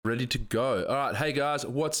Ready to go. All right. Hey, guys.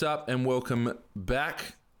 What's up? And welcome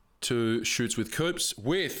back to Shoots with Coops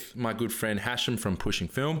with my good friend Hashem from Pushing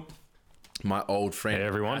Film. My old friend hey,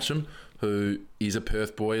 everyone. Hashem, who is a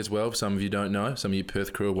Perth boy as well. Some of you don't know. Some of you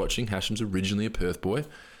Perth crew are watching. Hashem's originally a Perth boy.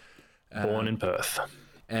 Born in Perth.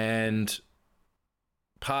 And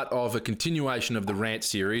part of a continuation of the rant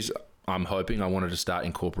series, I'm hoping I wanted to start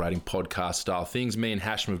incorporating podcast style things. Me and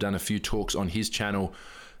Hashem have done a few talks on his channel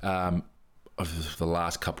of the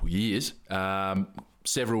last couple of years,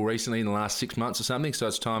 several recently in the last 6 months or something. So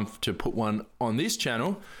it's time to put one on this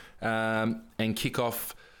channel and kick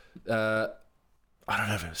off. I don't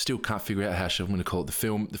know. Still can't figure out how I'm going to call it.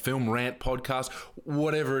 The film rant podcast,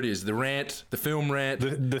 whatever it is. The rant, the film rant.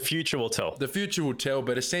 The future will tell. The future will tell.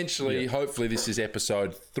 But essentially, hopefully, this is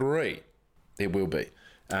episode 3. It will be.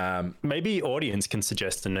 Maybe audience can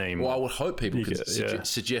suggest a name. Well, I would hope people can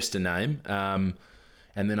suggest a name.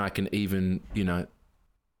 And then I can even,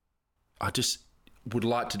 I just would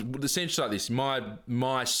like to, essentially like this, my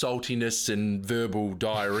saltiness and verbal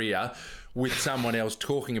diarrhea with someone else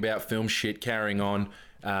talking about film shit, carrying on,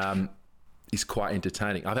 is quite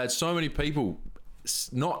entertaining. I've had so many people,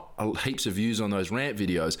 not heaps of views on those rant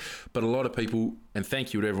videos, but a lot of people, and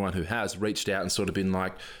thank you to everyone who has, reached out and sort of been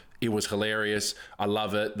like, it was hilarious. I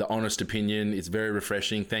love it. The honest opinion. It's very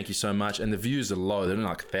refreshing. Thank you so much. And the views are low. They're not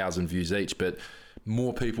like 1,000 views each, but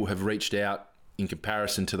more people have reached out in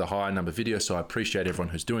comparison to the high number videos. So I appreciate everyone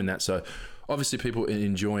who's doing that. So obviously people are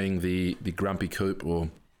enjoying the grumpy coop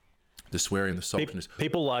or the swearing, the saltiness.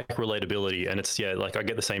 People like relatability, and it's, like I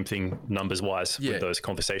get the same thing numbers wise with those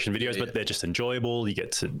conversation videos, but they're just enjoyable. You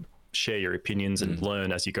get to share your opinions and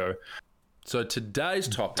learn as you go. So today's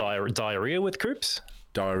topic. Diarrhea with Coops?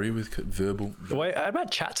 Diarrhea with verbal. Wait, how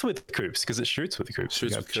about chats with Coops? Because it shoots with Coops.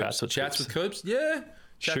 Chats with Coops? Yeah.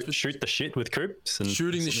 Shoot the shit with Coops. And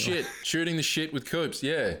shooting the shit with Coops,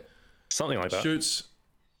 yeah. Something like that.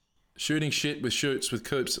 Shooting shit with Shoots with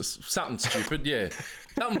Coops. Something stupid, yeah.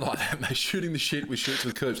 Something like that, mate. Shooting the shit with Shoots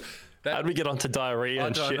with Coops. How'd we get onto diarrhea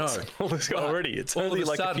and shit already? It's only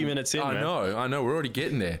like a few minutes in, I know. We're already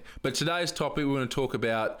getting there. But today's topic we're going to talk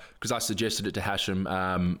about, because I suggested it to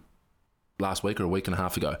Hashem last week or a week and a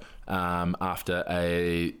half ago, after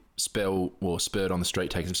a spurred on the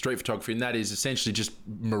street, taking some street photography, and that is essentially just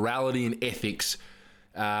morality and ethics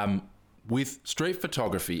with street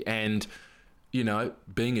photography, and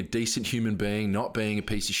being a decent human being, not being a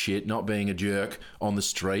piece of shit, not being a jerk on the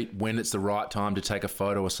street, when it's the right time to take a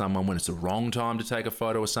photo of someone, when it's the wrong time to take a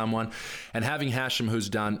photo of someone. And having Hashem, who's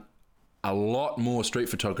done a lot more street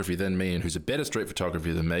photography than me and who's a better street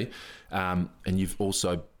photographer than me, and you've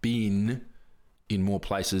also been in more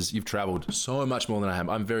places. You've traveled so much more than I have.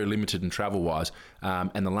 I'm very limited in travel wise.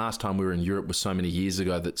 And the last time we were in Europe was so many years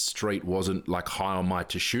ago that street wasn't like high on my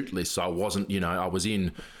to shoot list. So I wasn't, I was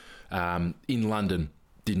in London,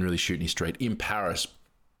 didn't really shoot any street. In Paris,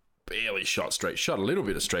 barely shot street. Shot a little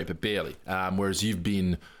bit of street, but barely. Whereas you've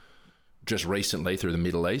been just recently through the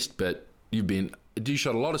Middle East, but you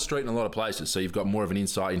shot a lot of street in a lot of places. So you've got more of an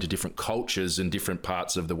insight into different cultures and different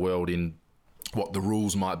parts of the world in what the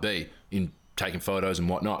rules might be in taking photos and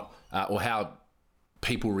whatnot, or how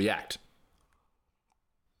people react.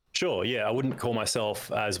 Sure, yeah, I wouldn't call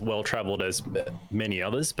myself as well-traveled as many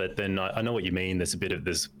others, but then I know what you mean.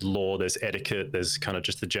 There's law, there's etiquette, there's kind of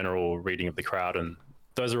just the general reading of the crowd, and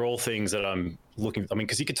those are all things that I'm looking. I mean,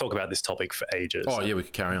 because you could talk about this topic for ages. Oh yeah, we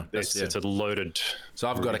could carry on. It's a loaded. So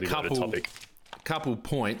I've got a couple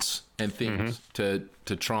points and things to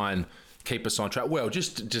try and keep us on track. Well,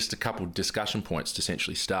 just a couple discussion points to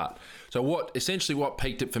essentially start. So what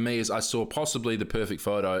peaked it for me is I saw possibly the perfect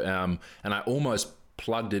photo, and I almost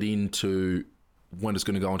plugged it into when it's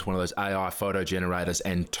going to go into one of those AI photo generators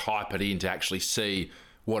and type it in to actually see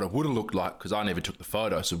what it would have looked like, because I never took the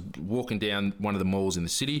photo. So walking down one of the malls in the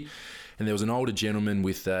city, and there was an older gentleman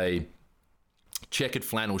with a checkered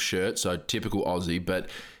flannel shirt, so typical Aussie,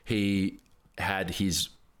 but he had his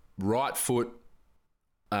right foot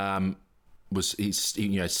on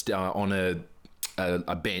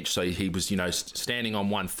a bench, so he was standing on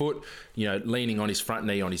one foot, leaning on his front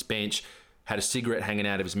knee on his bench, had a cigarette hanging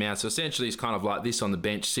out of his mouth. So essentially he's kind of like this on the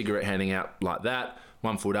bench, cigarette hanging out like that,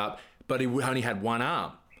 1 foot up, but he only had one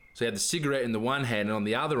arm. So he had the cigarette in the one hand, and on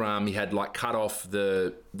the other arm he had like cut off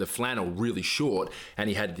the flannel really short, and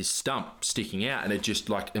he had this stump sticking out, and it just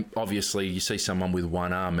obviously you see someone with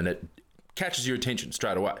one arm and it catches your attention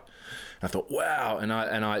straight away. And I thought, wow, and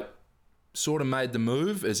I sort of made the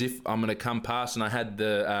move as if I'm going to come past, and I had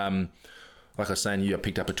the, like I was saying, I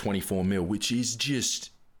picked up a 24mm, which is just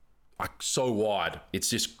like so wide. It's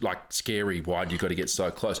just like scary wide. You've got to get so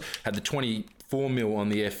close. Had the 24mm on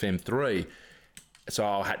the FM3. So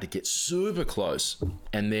I had to get super close.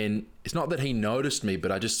 And then it's not that he noticed me,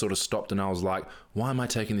 but I just sort of stopped and I was like, why am I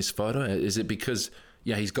taking this photo? Is it because,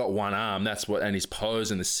 he's got one arm, that's what, and his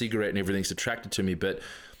pose and the cigarette and everything's attracted to me. But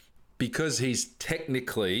because he's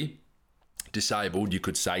technically disabled, you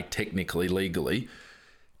could say technically, legally,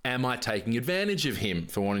 am I taking advantage of him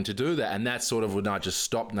for wanting to do that? And that's sort of when I just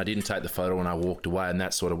stopped and I didn't take the photo and I walked away. And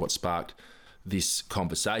that's sort of what sparked this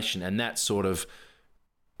conversation. And that's sort of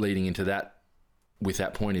leading into that, with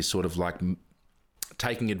that point, is sort of like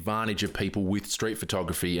taking advantage of people with street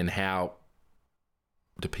photography and how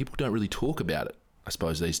the people don't really talk about it, I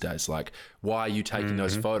suppose, these days. Like, why are you taking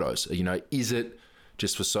those photos? Is it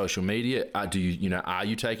just for social media? Are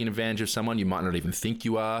you taking advantage of someone? You might not even think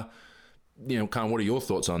you are. Kind of, what are your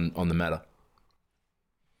thoughts on the matter?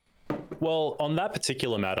 Well, on that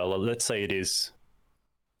particular matter, let's say it is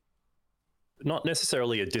not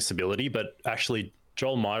necessarily a disability, but actually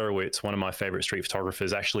Joel Meyerowitz, one of my favorite street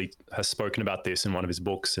photographers, actually has spoken about this in one of his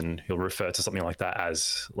books, and he'll refer to something like that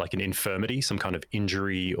as like an infirmity, some kind of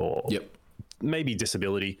injury or maybe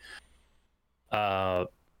disability. And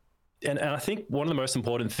I think one of the most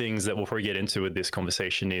important things that we'll probably get into with this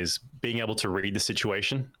conversation is being able to read the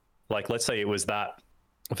situation. Like, let's say it was that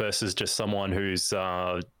versus just someone who's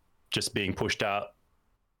just being pushed out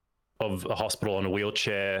of a hospital in a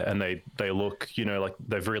wheelchair and they look, like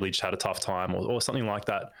they've really just had a tough time or something like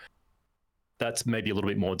that. That's maybe a little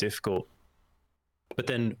bit more difficult. But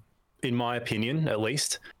then, in my opinion, at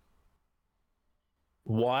least,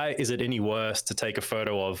 why is it any worse to take a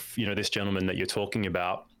photo of, this gentleman that you're talking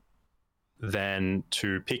about than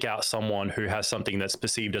to pick out someone who has something that's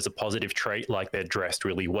perceived as a positive trait, like they're dressed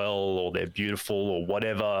really well or they're beautiful or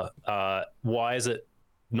whatever? Why is it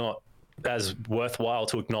not as worthwhile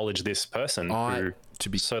to acknowledge this person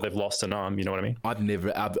so they've lost an arm? You know what I mean?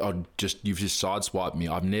 You've just sideswiped me.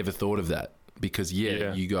 I've never thought of that, because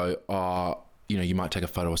you go, you might take a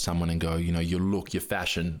photo of someone and go, your look, your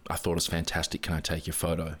fashion, I thought it was fantastic. Can I take your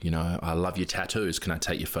photo? I love your tattoos. Can I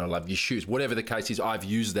take your photo? I love your shoes. Whatever the case is, I've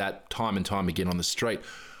used that time and time again on the street.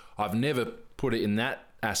 I've never put it in that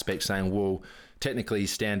aspect, saying, well, technically he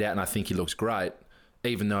stand out and I think he looks great,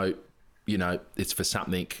 even though, it's for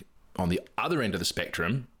something on the other end of the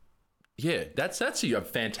spectrum. Yeah, that's a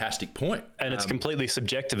fantastic point. And it's completely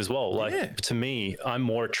subjective as well. Like, to me, I'm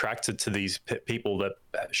more attracted to these people that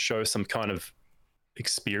show some kind of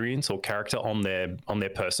experience or character on their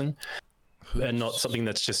person, and not something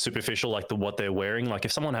that's just superficial, like what they're wearing. Like,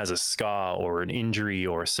 if someone has a scar or an injury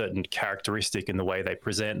or a certain characteristic in the way they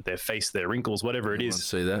present, their face, their wrinkles, whatever it is.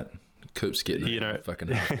 See that? Coop's getting fucking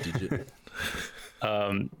half digit.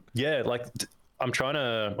 I'm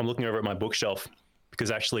looking over at my bookshelf, because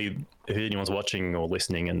actually, if anyone's watching or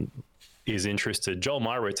listening and is interested, Joel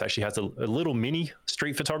Meyerowitz actually has a little mini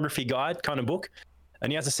street photography guide kind of book,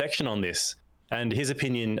 and he has a section on this. And his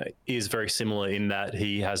opinion is very similar in that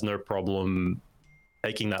he has no problem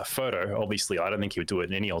taking that photo. Obviously, I don't think he would do it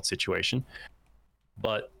in any old situation,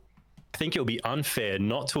 but I think it would be unfair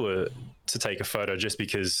not to take a photo just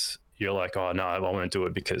because you're like, oh no, I won't do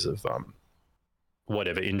it because of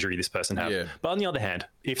whatever injury this person had. Yeah. But on the other hand,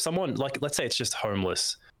 if someone, like, let's say it's just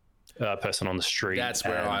homeless person on the street, that's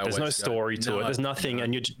where there's no story to it. There's nothing,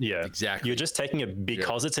 and exactly. You're just taking it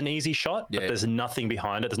because it's an easy shot, but there's nothing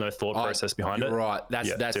behind it. There's no thought process behind it. You're right. That's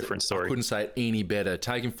a different story. I couldn't say it any better.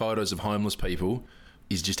 Taking photos of homeless people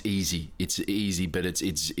is just easy. It's easy, but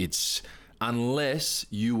it's unless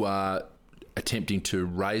you are attempting to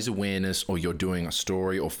raise awareness, or you're doing a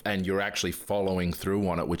story, and you're actually following through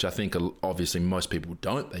on it, which I think obviously most people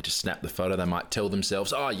don't. They just snap the photo. They might tell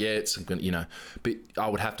themselves, oh yeah, it's, but I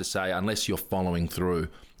would have to say, unless you're following through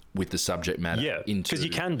with the subject matter. Because you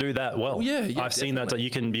can do that well. I've seen that. You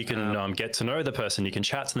can get to know the person, you can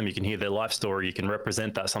chat to them, you can hear their life story, you can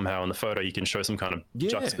represent that somehow in the photo, you can show some kind of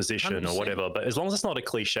juxtaposition 100%. Or whatever. But as long as it's not a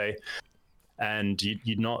cliche, and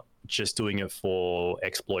you're not just doing it for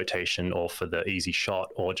exploitation or for the easy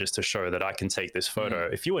shot, or just to show that I can take this photo.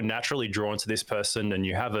 If you were naturally drawn to this person and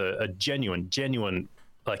you have a genuine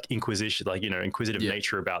like inquisitive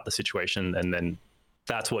nature about the situation, and then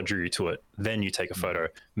that's what drew you to it, then you take a photo,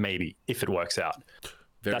 maybe, if it works out.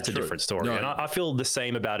 That's true. A different story. No. And I feel the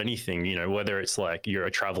same about anything, whether it's like you're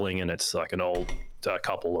traveling and it's like an old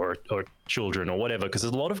couple or children or whatever, because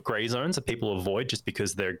there's a lot of gray zones that people avoid just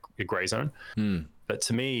because they're a gray zone. But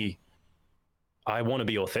to me, I want to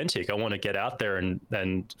be authentic. I want to get out there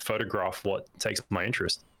and photograph what takes my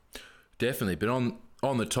interest. Definitely. But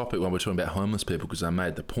on the topic, when we're talking about homeless people, because I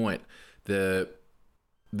made the point, the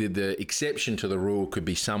exception to the rule could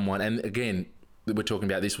be someone, and again, we're talking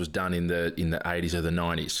about this was done in the 80s or the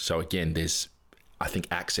 90s. So again, there's I think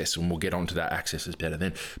access, and we'll get onto that. Access is better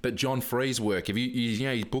then. But John Free's work, if you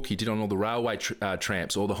know his book he did on all the railway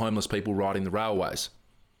tramps, all the homeless people riding the railways.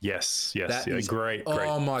 Yes, That is, great.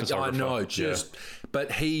 Oh my God, I know.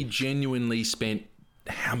 But he genuinely spent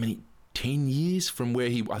how many 10 years from where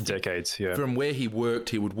he decades, from where he worked.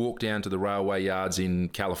 He would walk down to the railway yards in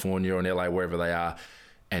California or in LA, wherever they are,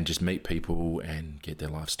 and just meet people and get their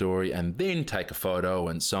life story, and then take a photo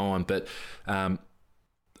and so on. But I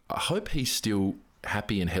hope he's still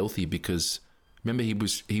happy and healthy, because remember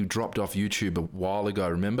he dropped off YouTube a while ago.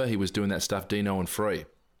 Remember he was doing that stuff, Dino and Free.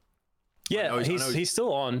 Yeah, he's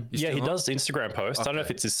still on. He does Instagram posts. Okay. I don't know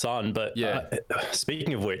if it's his son, but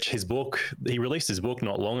speaking of which, his book, he released his book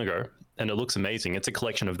not long ago, and it looks amazing. It's a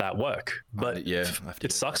collection of that work. But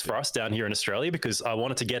it sucks for us down here in Australia, because I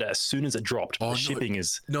wanted to get it as soon as it dropped. The shipping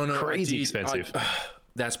is crazy expensive.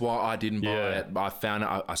 That's why I didn't buy it. I found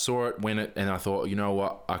it. I saw it and I thought, you know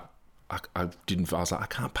what? I was like, I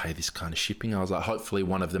can't pay this kind of shipping. I was like, hopefully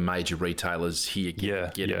one of the major retailers here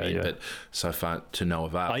get it in, but so far to no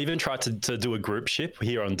avail. I even tried to do a group ship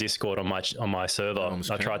here on Discord on my server.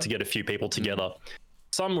 I tried to get a few people together.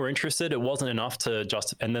 Some were interested. It wasn't enough to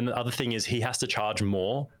just, and then the other thing is he has to charge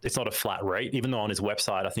more. It's not a flat rate, even though on his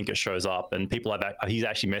website, I think it shows up, and people he's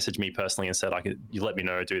actually messaged me personally and said, you let me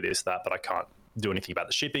know, do this, that, but I can't do anything about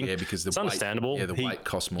the shipping. Yeah, because it's understandable. Yeah, the weight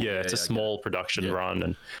costs more. Yeah, it's a small production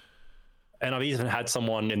run. And I've even had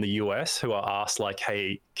someone in the US who I asked, like,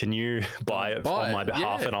 hey, can you buy it on my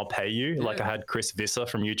behalf and I'll pay you? Yeah. Like I had Chris Visser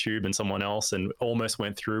from YouTube and someone else, and almost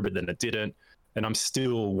went through, but then it didn't. And I'm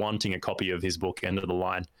still wanting a copy of his book, End of the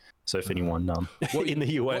Line. So if anyone in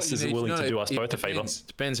the US is willing to do us both a favor.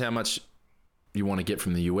 Depends how much you want to get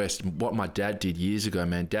from the US. What my dad did years ago,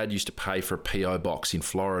 man, Dad used to pay for a PO box in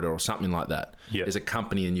Florida or something like that. Yeah. There's a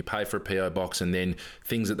company and you pay for a PO box, and then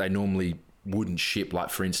things that they normally wouldn't ship, like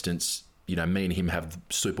for instance, you know, me and him have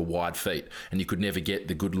super wide feet, and you could never get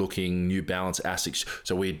the good looking New Balance Asics.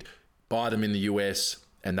 So we'd buy them in the US,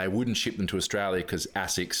 and they wouldn't ship them to Australia because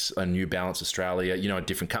Asics and New Balance Australia, you know,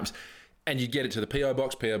 different companies. And you get it to the PO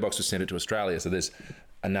box would send it to Australia. So there's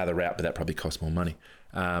another route, but that probably costs more money.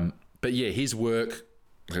 But yeah, his work,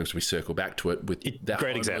 as we circle back to it, with that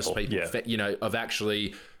great example, people, you know, of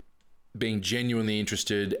actually being genuinely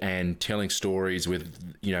interested and telling stories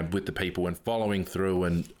with, you know, with the people and following through,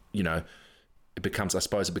 and, you know, it becomes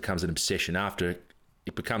an obsession after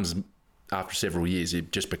several years.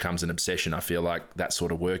 It just becomes an obsession. I feel like that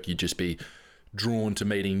sort of work, you'd just be drawn to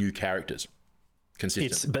meeting new characters.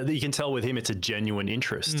 But you can tell with him, it's a genuine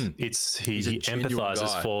interest. He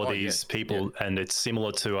empathizes for these people, and it's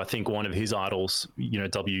similar to, I think, one of his idols, you know,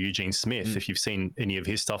 W. Eugene Smith. If you've seen any of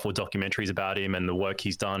his stuff or documentaries about him and the work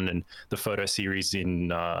he's done and the photo series in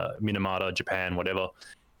Minamata, Japan, whatever.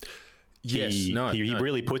 He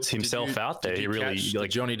really puts himself out there. He really, like, the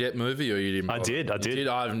Johnny Depp movie, or you didn't? I did.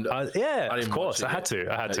 Of course, I had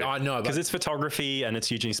to. I know, because it's photography and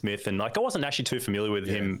it's Eugene Smith, and like I wasn't actually too familiar with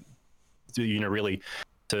him, you know, really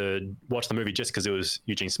to watch the movie just because it was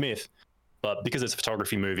Eugene Smith. But because it's a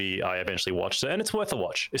photography movie, I eventually watched it, and it's worth a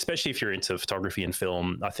watch, especially if you're into photography and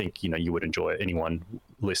film. I think, you know, you would enjoy it. Anyone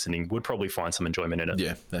listening would probably find some enjoyment in it.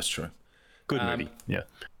 Yeah, that's true. Good movie. Yeah.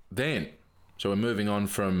 So we're moving on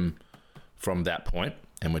from that point,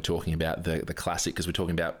 and we're talking about the classic, because we're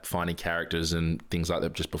talking about finding characters and things like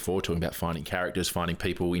that just before, talking about finding characters, finding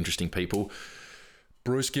people, interesting people.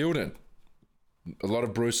 Bruce Gilden. A lot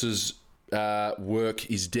of Bruce's work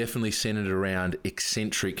is definitely centered around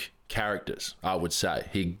eccentric characters, I would say.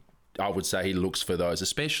 He looks for those,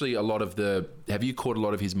 especially a lot of have you caught a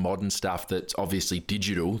lot of his modern stuff that's obviously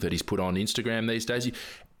digital that he's put on Instagram these days?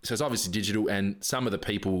 So it's obviously digital, and some of the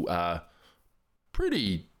people are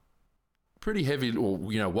pretty heavy, or,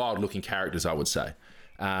 you know, wild looking characters, I would say.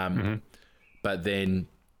 But then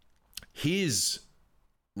his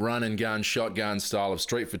run and gun, shotgun style of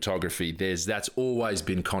street photography, that's always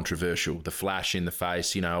been controversial. The flash in the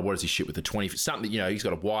face, you know, what does he shoot with the 20, something, you know, he's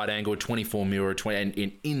got a wide angle, 24 mirror, 20,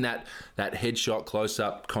 and in that headshot close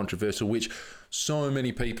up, controversial, which so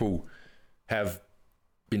many people have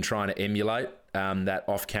been trying to emulate, that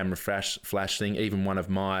off camera flash thing. Even one of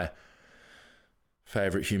my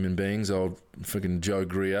favorite human beings, old freaking Joe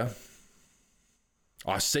Greer,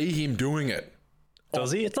 I see him doing it.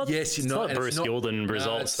 Does he? It's not Bruce Gilden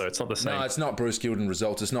results, so it's not the same. No, it's not Bruce Gilden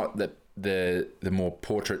results. It's not the more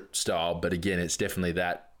portrait style, but again, it's definitely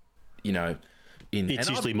that, you know. It's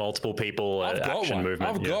usually multiple people, action movement.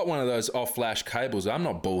 I've got one of those off flash cables. I'm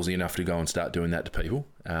not ballsy enough to go and start doing that to people.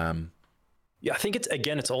 I think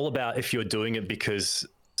it's all about if you're doing it because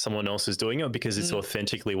someone else is doing it, because it's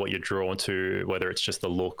authentically what you're drawn to, whether it's just the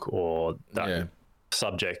look or that.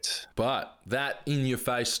 subject. But that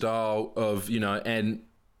in-your-face style of, and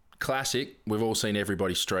classic, we've all seen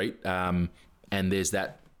Everybody Street, and there's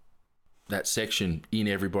that section in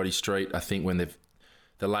Everybody Street, I think, when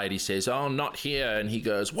the lady says, "Oh, not here," and he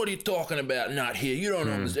goes, "What are you talking about? Not here. You don't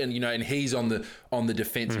understand." And he's on the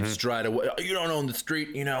defensive straight away. "You don't own the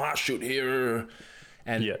street. I shoot here."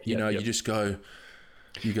 And you just go,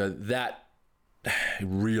 that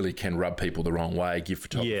really can rub people the wrong way. Give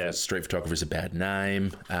street photographers a bad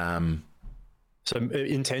name. So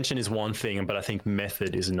intention is one thing, but I think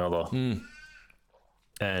method is another.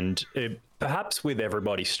 And perhaps with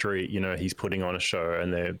Everybody Street, he's putting on a show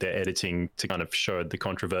and they're editing to kind of show the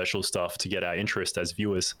controversial stuff to get our interest as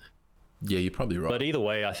viewers. Yeah, you're probably right. But either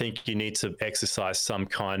way, I think you need to exercise some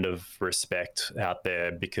kind of respect out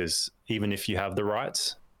there, because even if you have the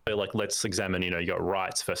rights, let's examine, you got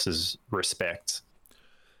rights versus respect.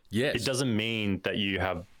 Yes. It doesn't mean that you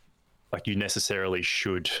have, you necessarily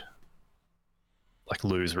should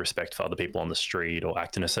lose respect for other people on the street or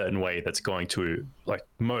act in a certain way that's going to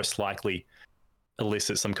most likely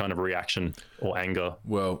elicit some kind of reaction or anger.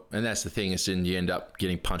 Well, and that's the thing, is then you end up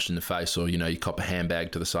getting punched in the face, or you cop a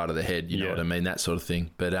handbag to the side of the head, you know what I mean, that sort of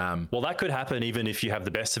thing. But well, that could happen even if you have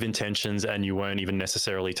the best of intentions and you weren't even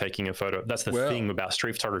necessarily taking a photo. That's the thing about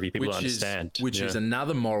street photography, people don't understand. Which is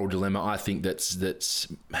another moral dilemma, I think. That's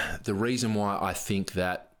the reason why I think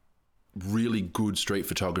that really good street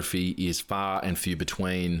photography is far and few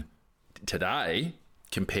between today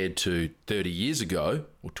compared to 30 years ago,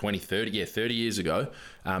 or 30 years ago,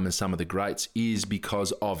 and some of the greats, is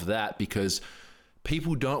because of that, because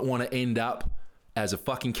people don't want to end up as a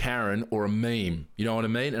fucking Karen or a meme, you know what I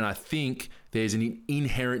mean? And I think there's an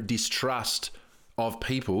inherent distrust of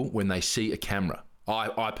people when they see a camera.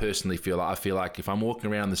 I personally feel like if I'm walking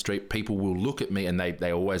around the street, people will look at me, and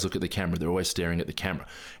they always look at the camera. They're always staring at the camera,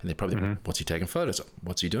 and they're probably, what's he taking photos of?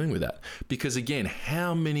 What's he doing with that? Because again,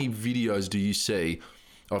 how many videos do you see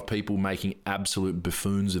of people making absolute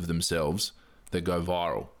buffoons of themselves that go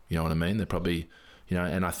viral? You know what I mean? They're probably,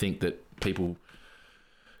 and I think that people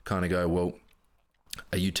kind of go, well,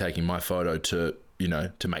 are you taking my photo to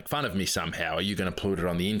make fun of me somehow? Are you going to put it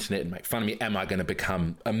on the internet and make fun of me? Am I going to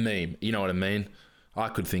become a meme? You know what I mean? I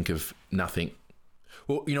could think of nothing.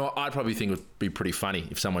 Well, I'd probably think it would be pretty funny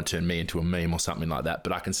if someone turned me into a meme or something like that.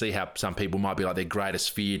 But I can see how some people might be their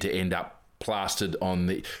greatest fear to end up plastered on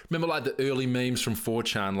the... Remember the early memes from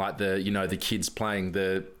 4chan, the kids playing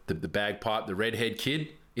the bagpipe, the redhead kid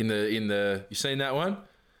in the... You seen that one?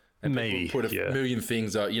 And maybe. Put a million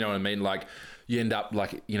things, you know what I mean? You end up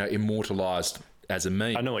immortalized as a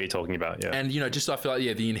meme. I know what you're talking about, yeah. And, I feel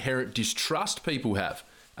the inherent distrust people have,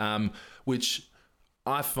 which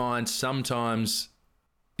I find sometimes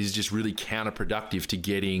is just really counterproductive to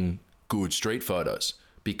getting good street photos,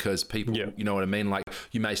 because people, you know what I mean?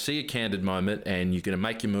 You may see a candid moment and you're going to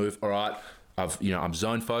make your move. All right, I'm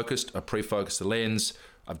zone focused. I pre-focused the lens.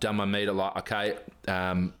 I've done my meter. Okay.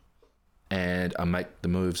 And I make the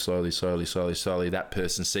move slowly. That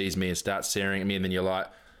person sees me and starts staring at me, and then you're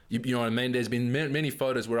you know what I mean? There's been many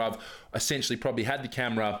photos where I've essentially probably had the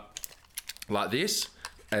camera like this,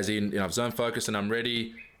 as in, I've zone focused and I'm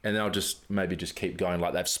ready, and then I'll just keep going.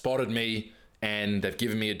 They've spotted me and they've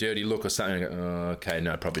given me a dirty look or something. Okay,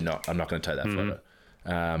 no, probably not. I'm not going to take that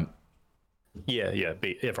photo.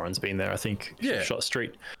 Everyone's been there, I think. Shot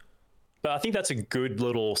street. But I think that's a good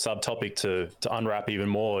little subtopic to unwrap even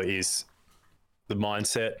more, is the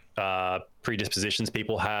mindset, predispositions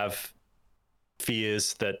people have,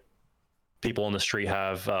 fears that people on the street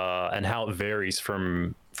have, and how it varies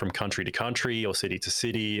from country to country or city to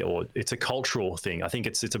city, or it's a cultural thing. I think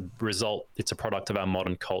it's a product of our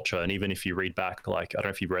modern culture. And even if you read back, I don't know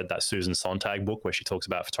if you've read that Susan Sontag book where she talks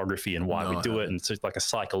about photography and why we do it, and it's a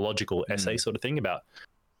psychological essay sort of thing about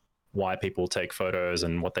why people take photos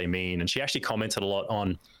and what they mean. And she actually commented a lot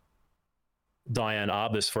on Diane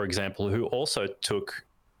Arbus, for example, who also took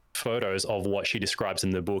photos of what she describes in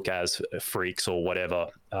the book as freaks or whatever,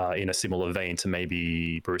 in a similar vein to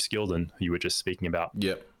maybe Bruce Gilden, who you were just speaking about.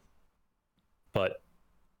 Yep. But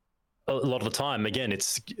a lot of the time, again,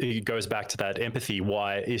 it goes back to that empathy.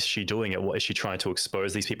 Why is she doing it? What is she trying to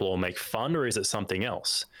expose these people or make fun, or is it something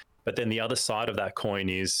else? But then the other side of that coin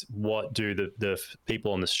is, what do the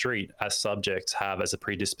people on the street as subjects have as a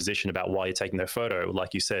predisposition about why you're taking their photo?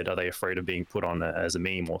 Like you said, are they afraid of being put on as a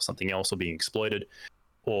meme or something else, or being exploited,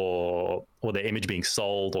 or their image being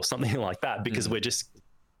sold or something like that? Because it's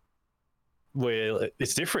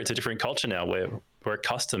different. It's a different culture now. We're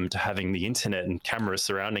accustomed to having the internet and cameras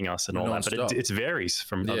surrounding us and all that, but it varies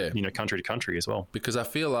from country to country as well. Because I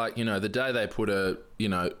feel like, the day they put a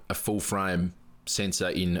full frame sensor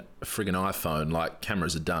in a friggin' iPhone, like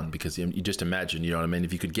cameras are done, because you just imagine, you know what I mean?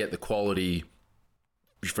 If you could get the quality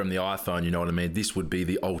from the iPhone, you know what I mean? This would be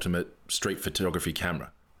the ultimate street photography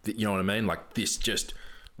camera. You know what I mean? Like this, just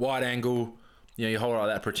wide angle, you know, you hold it like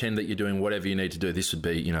that, pretend that you're doing whatever you need to do. This would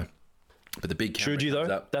be, you know, but the big camera. Should you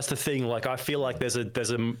though? That's the thing. Like, I feel like there's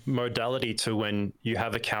a modality to when you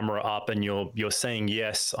have a camera up and you're saying,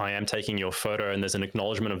 yes, I am taking your photo, and there's an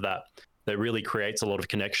acknowledgement of that really creates a lot of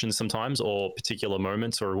connections sometimes, or particular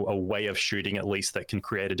moments, or a way of shooting at least that can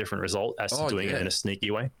create a different result as to doing it in a sneaky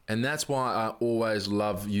way. And that's why I always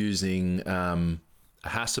love using a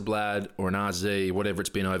Hasselblad or an RZ, whatever it's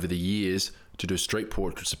been over the years, to do street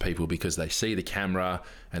portraits of people, because they see the camera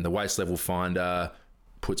and the waist level finder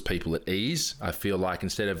puts people at ease. I feel like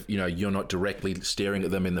instead of, you know, you're not directly staring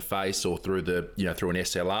at them in the face or through the, you know, through an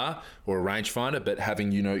SLR or a rangefinder, but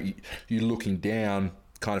having, you know, you looking down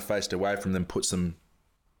kind of faced away from them puts them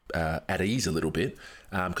at ease a little bit.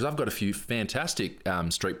 Because I've got a few fantastic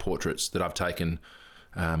street portraits that I've taken.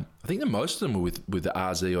 I think that most of them were with the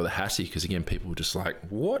RZ or the Hassie, because again, people were just like,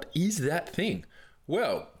 what is that thing?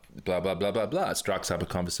 Well, blah, blah, blah, blah, blah. It strikes up a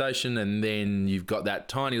conversation, and then you've got that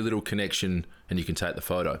tiny little connection and you can take the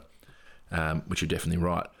photo, which you're definitely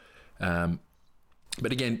right.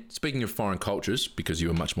 But again, speaking of foreign cultures, because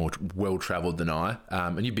you are much more well-traveled than I,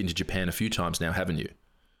 and you've been to Japan a few times now, haven't you?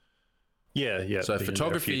 Yeah. So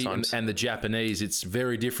photography and the Japanese, it's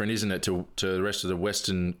very different, isn't it, to the rest of the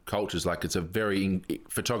Western cultures? Like, it's a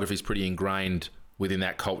photography is pretty ingrained within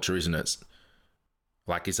that culture, isn't it?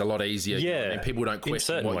 Like, it's a lot easier. Yeah, and people don't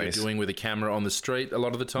question what you're doing with a camera on the street a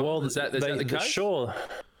lot of the time. Well, is that the case? Sure.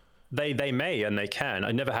 They may and they can.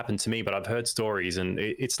 It never happened to me, but I've heard stories, and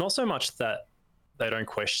it's not so much that they don't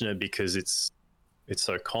question it because it's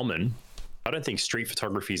so common. I don't think street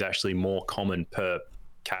photography is actually more common per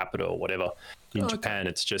capita or whatever in Japan.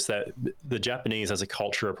 It's just that the Japanese as a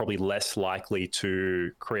culture are probably less likely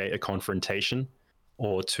to create a confrontation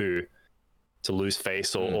or to lose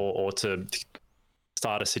face or to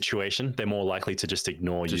start a situation. They're more likely to just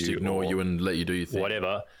ignore you and let you do your thing,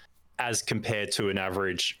 whatever, as compared to an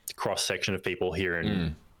average cross section of people here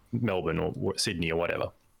in Melbourne or Sydney or whatever.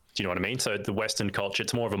 Do you know what I mean? So the Western culture,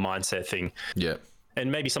 it's more of a mindset thing. Yeah.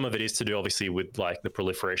 And maybe some of it is to do obviously with like the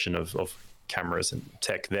proliferation of cameras and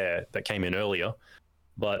tech there that came in earlier.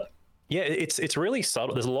 But yeah, it's really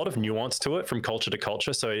subtle. There's a lot of nuance to it from culture to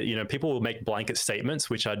culture. So, you know, people will make blanket statements,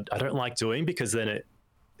 which I don't like doing, because then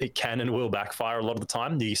it can and will backfire a lot of the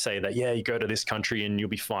time. You say that, yeah, you go to this country and you'll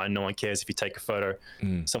be fine. No one cares if you take a photo.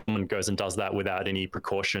 Someone goes and does that without any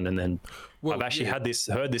precaution. And then I've actually heard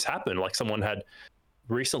this happen. Like, someone had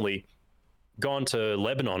recently gone to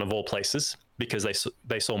Lebanon of all places because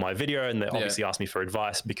they saw my video, and they obviously asked me for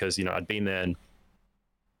advice because, you know, I'd been there,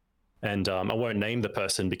 and I won't name the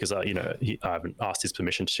person because I haven't asked his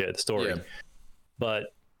permission to share the story.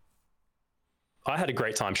 But I had a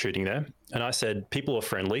great time shooting there, and I said people are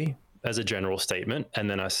friendly as a general statement, and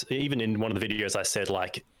then even in one of the videos I said,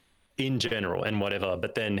 like, in general and whatever.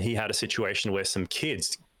 But then he had a situation where some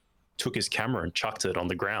kids took his camera and chucked it on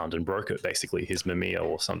the ground and broke it, basically, his Mamiya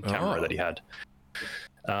or some camera that he had.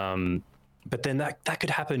 But then that could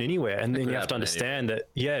happen anywhere. And then you have to understand that,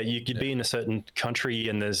 you could be in a certain country,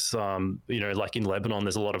 and there's, like in Lebanon,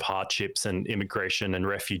 there's a lot of hardships and immigration and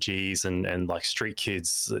refugees and like street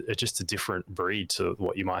kids are just a different breed to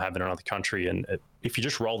what you might have in another country. And if you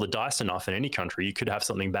just roll the dice enough in any country, you could have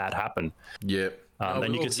something bad happen. Yeah.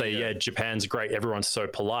 And you could say, Japan's great, everyone's so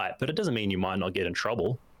polite, but it doesn't mean you might not get in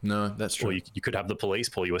trouble. No, that's true. Or you could have the police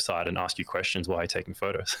pull you aside and ask you questions while you're taking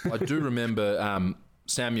photos. I do remember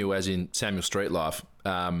Samuel, as in Samuel Street Life.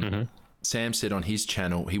 Sam said on his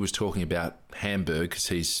channel, he was talking about Hamburg, because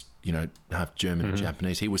he's, you know, half German and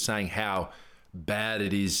Japanese. He was saying how bad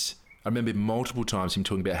it is. I remember multiple times him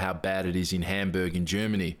talking about how bad it is in Hamburg in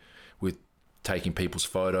Germany with taking people's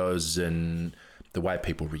photos and the way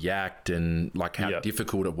people react, and like how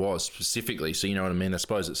difficult it was specifically. So, you know what I mean? I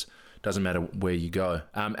suppose it doesn't matter where you go.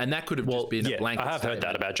 And that could have just been a blanket I have heard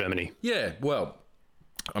that about Germany. Yeah, well,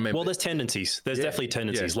 I mean, there's tendencies. There's definitely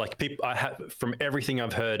tendencies. Like, people, from everything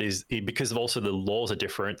I've heard, is because of also the laws are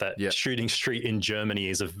different. That shooting street in Germany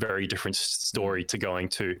is a very different story to going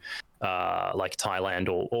to like Thailand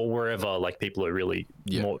or wherever. Like, people are really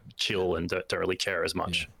more chill and don't really care as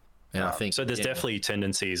much. And I think so. There's definitely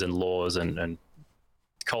tendencies and laws and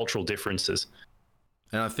cultural differences.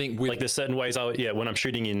 And I think like there's certain ways when I'm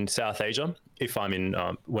shooting in South Asia, if I'm in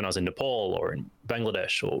when I was in Nepal or in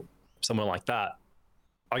Bangladesh or somewhere like that,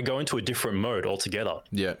 I go into a different mode altogether.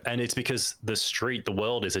 Yeah. And it's because the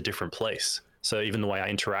world is a different place. So even the way I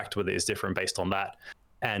interact with it is different based on that.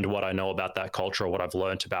 and what I know about that culture or what I've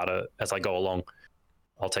learned about it as I go along.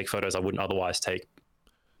 I'll take photos I wouldn't otherwise take.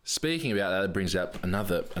 Speaking about that, it brings up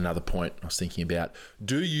another point I was thinking about.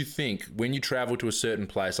 Do you think when you travel to a certain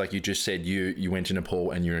place, like you just said, you went to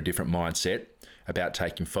Nepal and you're in a different mindset about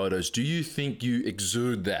taking photos, do you think you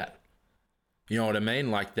exude that? You know what I mean?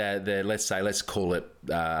 Like that, let's call it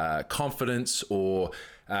confidence, or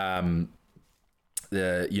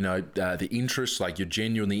the interest, like you're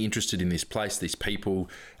genuinely interested in this place, these people,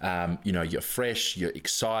 you're fresh, you're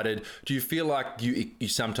excited. Do you feel like you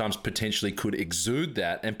sometimes potentially could exude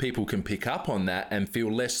that and people can pick up on that and feel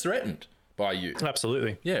less threatened by you?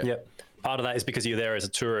 Absolutely. Yeah. Part of that is because you're there as a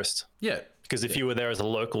tourist. Yeah. Because if you were there as a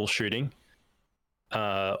local shooting,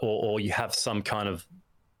 or you have some kind of,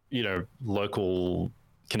 local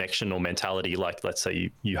connection or mentality, like let's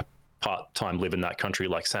say you part-time live in that country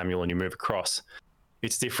like Samuel and you move across,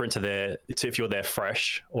 it's different to if you're there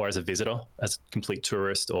fresh or as a visitor, as a complete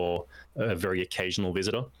tourist or a very occasional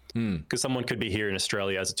visitor. Because someone could be here in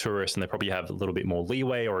Australia as a tourist and they probably have a little bit more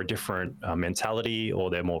leeway or a different mentality, or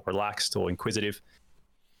they're more relaxed or inquisitive.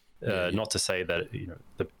 Not to say that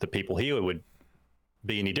the people here would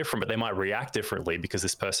be any different, but they might react differently because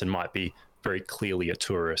this person might be very clearly a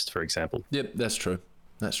tourist, for example. Yep, that's true.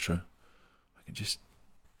 I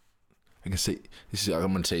can see this.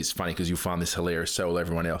 I'm going to say it's funny because you'll find this hilarious. So will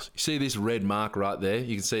everyone else. You see this red mark right there?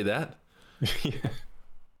 You can see that. Yeah.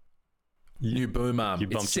 New boom arm.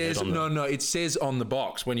 It says It says on the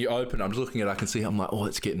box when you open it. I'm just looking at it. I can see. I'm like, oh,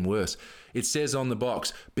 it's getting worse. It says on the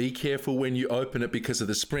box, be careful when you open it because of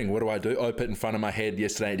the spring. What do? Open it in front of my head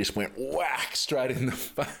yesterday. It just went whack straight in the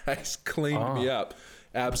face, cleaned me up.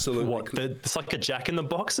 Absolutely. It's like a jack in the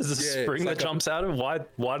box. Is a spring that jumps out of?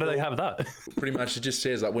 Why do they have that? Pretty much, it just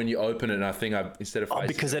says like when you open it. And I think instead of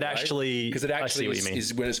because it actually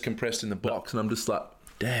is when it's compressed in the box, and I'm just like,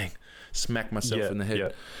 dang, smack myself in the head. Yeah.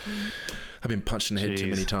 I've been punched in the head too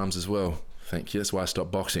many times as well. Thank you. That's why I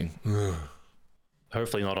stopped boxing.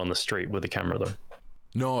 Hopefully not on the street with a camera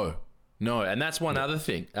though. No, and that's one other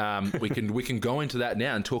thing. We can go into that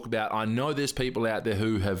now and talk about. I know there's people out there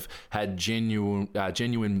who have had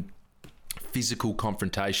genuine physical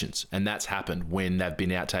confrontations, and that's happened when they've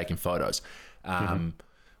been out taking photos.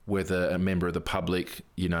 Whether a member of the public,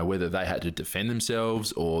 whether they had to defend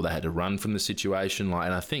themselves or they had to run from the situation,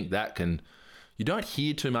 and I think that you don't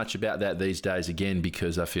hear too much about that these days. Again,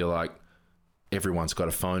 because I feel like everyone's got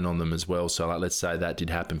a phone on them as well. So like, let's say that did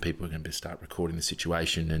happen, people are going to start recording the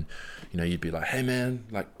situation, and you'd be like, hey man,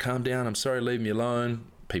 like calm down, I'm sorry, leave me alone.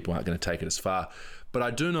 People aren't going to take it as far. But I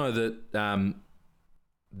do know that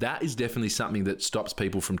that is definitely something that stops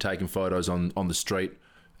people from taking photos on the street,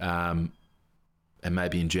 and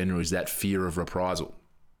maybe in general, is that fear of reprisal.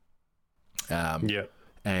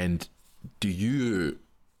 And do you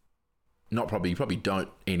you probably don't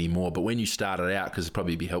anymore, but when you started out, because it'd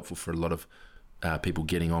probably be helpful for a lot of people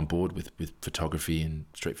getting on board with photography and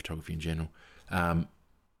street photography in general,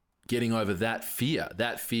 getting over that fear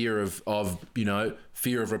of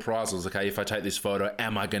fear of reprisals. Okay, if I take this photo,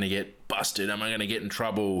 am I going to get busted? Am I going to get in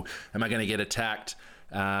trouble? Am I going to get attacked?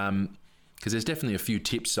 Because there's definitely a few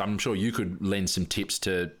tips. I'm sure you could lend some tips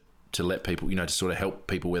to let people, to sort of help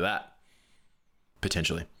people with that,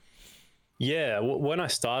 potentially. Yeah, when I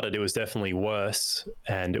started, it was definitely worse,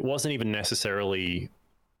 and it wasn't even necessarily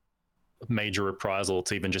major reprisal.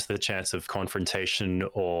 It's even just the chance of confrontation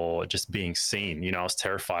or just being seen. I was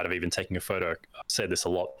terrified of even taking a photo. I've said this a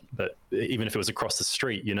lot, but even if it was across the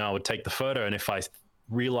street, I would take the photo, and if I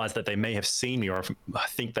realize that they may have seen me, or if I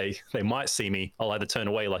think they might see me, I'll either turn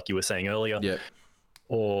away, like you were saying earlier,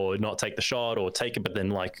 or not take the shot, or take it, but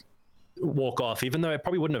then walk off, even though it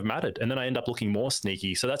probably wouldn't have mattered. And then I end up looking more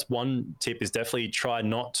sneaky. So that's one tip, is definitely try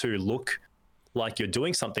not to look like you're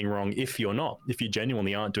doing something wrong if you're not. If you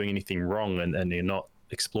genuinely aren't doing anything wrong, and you're not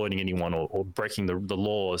exploiting anyone or breaking the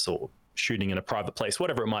laws or shooting in a private place,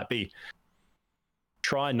 whatever it might be,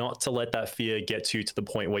 try not to let that fear get you to the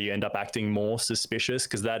point where you end up acting more suspicious,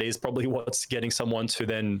 because that is probably what's getting someone to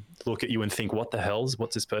then look at you and think,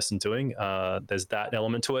 what's this person doing? There's that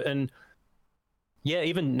element to it. And yeah,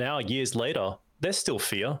 even now, years later, there's still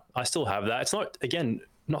fear. I still have that. It's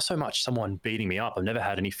not so much someone beating me up. I've never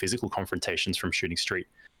had any physical confrontations from shooting street.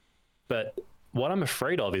 But what I'm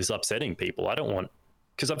afraid of is upsetting people. I don't want,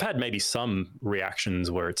 because I've had maybe some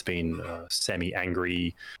reactions where it's been a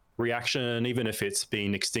semi-angry reaction, even if it's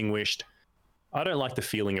been extinguished. I don't like the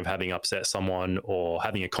feeling of having upset someone or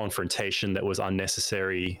having a confrontation that was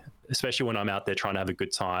unnecessary, especially when I'm out there trying to have a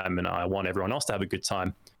good time and I want everyone else to have a good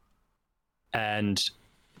time. And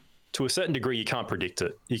to a certain degree, you can't predict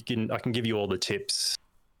it. I can give you all the tips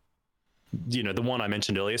the one I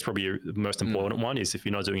mentioned earlier is probably the most important one, is if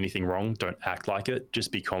you're not doing anything wrong, don't act like it.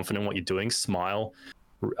 Just be confident in what you're doing, smile,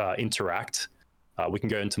 interact. We can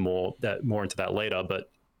go into more into that later, but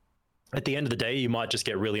at the end of the day, you might just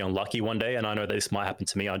get really unlucky one day. And I know that this might happen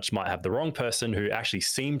to me. I just might have the wrong person who actually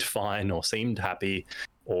seemed fine or seemed happy,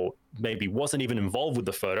 or maybe wasn't even involved with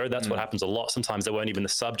the photo. That's what happens a lot. Sometimes they weren't even the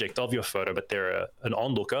subject of your photo, but they're an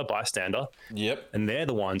onlooker, bystander. Yep. And they're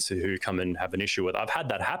the ones who come and have an issue with. I've had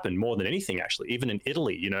that happen more than anything, actually. Even in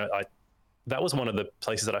Italy, that was one of the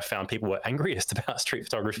places that I found people were angriest about street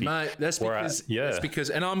photography. Mate, that's because,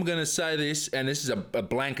 and I'm going to say this, and this is a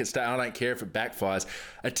blanket statement. I don't care if it backfires.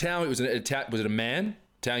 Was it a man?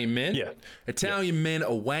 Italian men? Yeah. Italian men are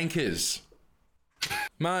wankers.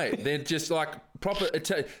 Mate, they're just like proper.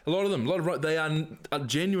 A lot of them, they are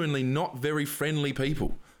genuinely not very friendly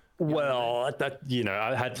people. Well,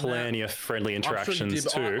 I had plenty of friendly interactions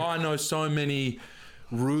too. I know so many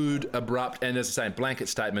rude, abrupt, and as I say, blanket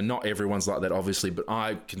statement, not everyone's like that, obviously, but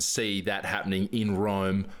I can see that happening in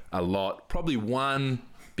Rome a lot. Probably one,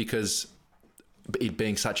 because it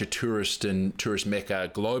being such a tourist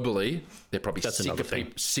mecca globally, they're probably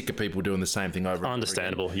sick of people doing the same thing over.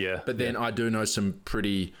 Understandable, and over again. Yeah. But then I do know some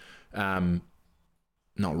pretty, not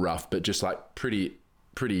rough, but just like pretty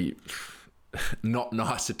not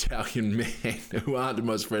nice Italian men who aren't the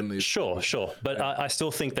most friendly. Sure. But I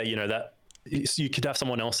still think that, that you could have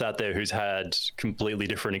someone else out there who's had completely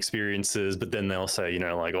different experiences, but then they'll say,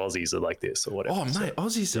 like Aussies are like this or whatever. Oh, mate,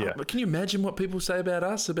 Aussies are. But can you imagine what people say about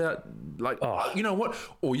us? About you know what?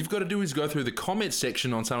 All you've got to do is go through the comment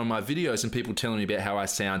section on some of my videos and people telling me about how I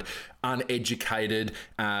sound uneducated,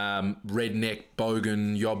 redneck,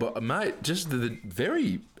 bogan, yobba. Mate, just the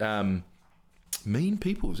very mean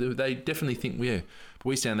people. They definitely think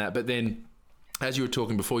we sound that. But then, as you were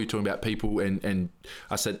talking before, you're talking about people, and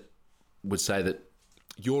I would say that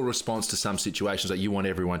your response to some situations, like you want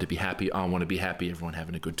everyone to be happy, I want to be happy, everyone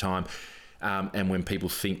having a good time. And when people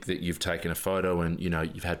think that you've taken a photo and,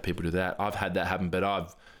 you've had people do that, I've had that happen, but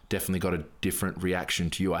I've definitely got a different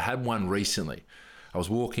reaction to you. I had one recently. I was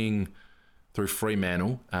walking through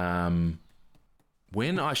Fremantle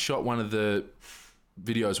when I shot one of the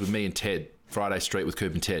videos with me and Ted, Friday Street with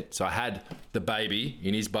Coop and Ted. So I had the baby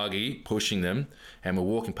in his buggy pushing them, and we're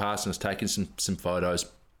walking past and I was taking some photos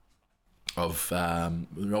of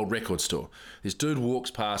an old record store. This dude walks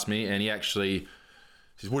past me and he actually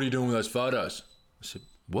says, "What are you doing with those photos?" I said,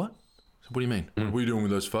 "What?" I said, "What do you mean? What are you doing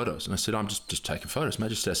with those photos?" And I said, "I'm just taking photos,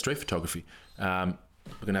 mate, just street photography." We're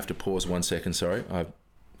going to have to pause 1 second, sorry. I'm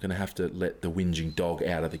going to have to let the whinging dog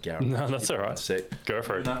out of the garage. No, that's all right. 1 sec. Go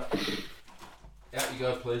for it. No. Out you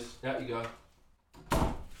go, please. Out you go.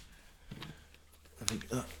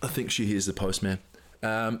 I think she hears the postman.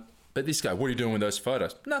 But this guy, "What are you doing with those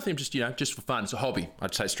photos?" "Nothing, just for fun. It's a hobby.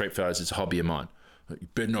 I'd say street photos is a hobby of mine." "You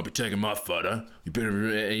better not be taking my photo. You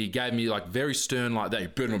better." He gave me like very stern like that. "You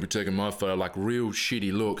better not be taking my photo," like real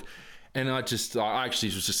shitty look. And I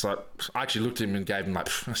actually looked at him and gave him I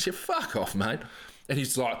said, "Fuck off, mate." And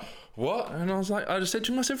he's like, "What?" And I just said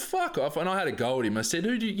to him, I said, "Fuck off." And I had a go at him. I said,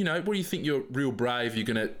 what do you think, you're real brave? You're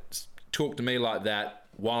going to talk to me like that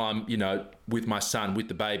while I'm, with my son, with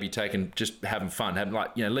the baby, just having fun,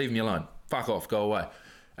 leave me alone. Fuck off, go away.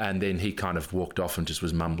 And then he kind of walked off and just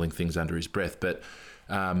was mumbling things under his breath. But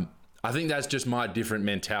I think that's just my different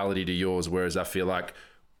mentality to yours, whereas I feel like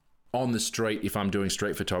on the street, if I'm doing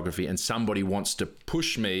street photography and somebody wants to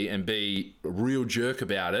push me and be a real jerk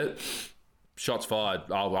about it, shots fired,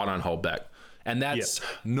 I don't hold back. And that's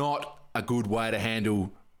not a good way to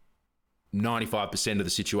handle 95% of the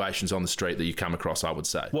situations on the street that you come across, I would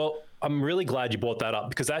say. Well, I'm really glad you brought that up,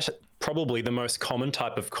 because that's probably the most common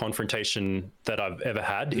type of confrontation that I've ever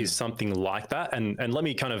had is something like that. And let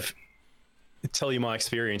me kind of tell you my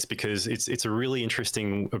experience, because it's a really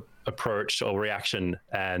interesting approach or reaction.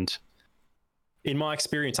 And in my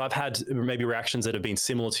experience, I've had maybe reactions that have been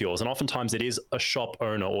similar to yours. And oftentimes it is a shop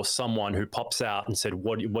owner or someone who pops out and said,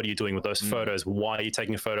 what are you doing with those photos? Why are you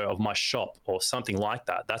taking a photo of my shop, or something like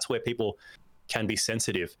that? That's where people can be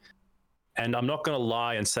sensitive. And I'm not going to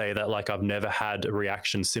lie and say that I've never had a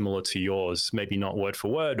reaction similar to yours, maybe not word for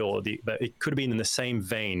word, but it could have been in the same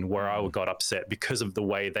vein where I got upset because of the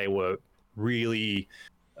way they were really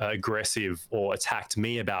aggressive or attacked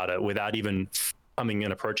me about it without even coming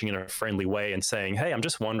and approaching in a friendly way and saying, "Hey, I'm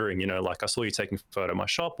just wondering, I saw you taking a photo of my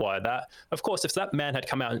shop. Why that?" Of course, if that man had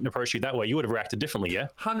come out and approached you that way, you would have reacted differently, yeah?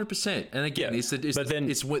 100%. And again, it's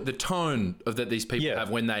the tone of that these people have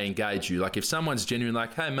when they engage you. Like if someone's genuine,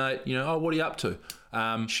 like, "Hey, mate, what are you up to?"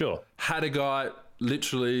 Sure. Had a guy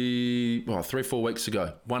literally 3-4 weeks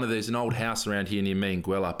ago. There's an old house around here near me in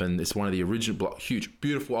Gwelup, and it's one of the original block, huge,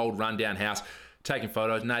 beautiful old rundown house. Taking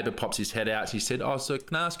photos, neighbour pops his head out. He said, "Oh, so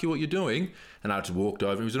can I ask you what you're doing?" And I just walked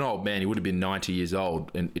over. He was an old man. He would have been 90 years old,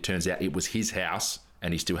 and it turns out it was his house,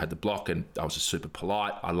 and he still had the block. And I was just super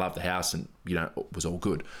polite. I love the house, and it was all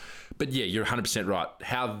good. But yeah, you're 100% right.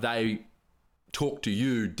 How they talk to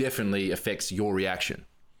you definitely affects your reaction.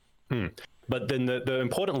 But then the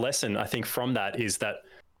important lesson I think from that is that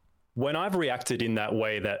when I've reacted in that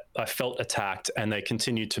way, that I felt attacked and they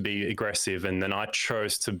continued to be aggressive, and then I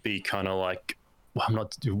chose to be kind of like, well,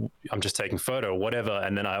 I'm just taking photo or whatever.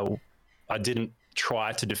 And then I didn't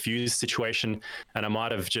try to diffuse the situation, and I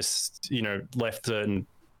might have just, left it and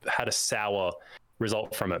had a sour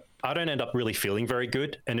result from it. I don't end up really feeling very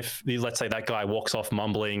good. And if, let's say, that guy walks off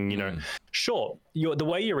mumbling, sure, the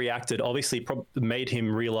way you reacted obviously made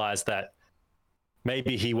him realize that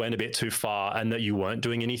maybe he went a bit too far and that you weren't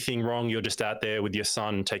doing anything wrong. You're just out there with your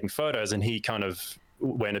son taking photos, and he kind of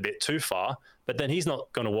went a bit too far. But then he's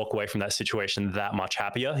not going to walk away from that situation that much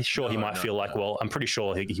happier. Sure, he might feel like, well, I'm pretty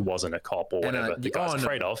sure he wasn't a cop or whatever the guy's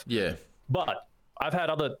afraid of. Yeah. But I've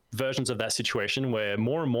had other versions of that situation where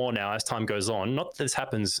more and more now, as time goes on, not that this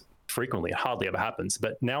happens frequently, it hardly ever happens,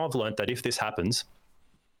 but now I've learned that if this happens,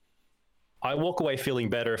 I walk away feeling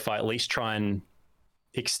better if I at least try and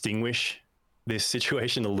extinguish this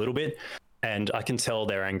situation a little bit, and I can tell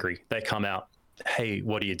they're angry. They come out, "Hey,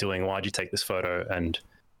 what are you doing? Why'd you take this photo?" And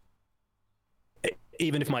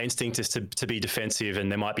even if my instinct is to be defensive,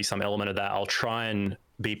 and there might be some element of that, I'll try and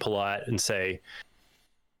be polite and say,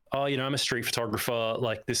 "Oh, I'm a street photographer.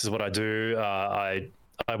 Like, this is what I do.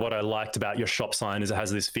 What I liked about your shop sign is it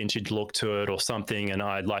has this vintage look to it or something, and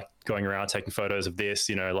I like going around taking photos of this.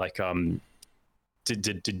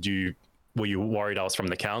 Were you worried I was from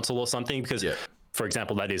the council or something?" Because, for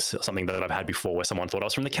example, that is something that I've had before, where someone thought I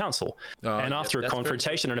was from the council. And after a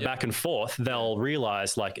confrontation and a back and forth, they'll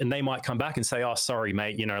realize, and they might come back and say, "Oh, sorry,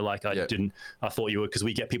 mate. I thought you were," because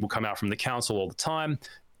we get people come out from the council all the time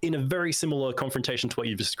in a very similar confrontation to what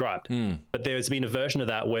you've described. But there's been a version of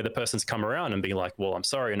that where the person's come around and being like, "Well, I'm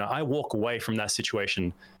sorry." And I walk away from that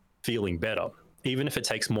situation feeling better, even if it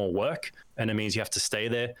takes more work and it means you have to stay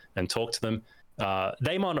there and talk to them.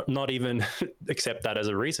 They might not even accept that as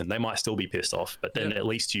a reason. They might still be pissed off, but then at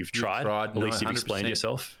least you've tried. At least you've explained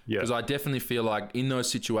yourself. Yeah. Because I definitely feel like in those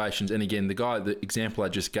situations, and again, the example I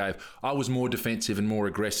just gave, I was more defensive and more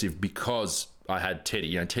aggressive because I had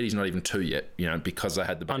Teddy. Teddy's not even 2 yet, because I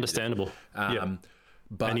had the baby. Understandable.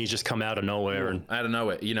 But, and he's just come out of nowhere.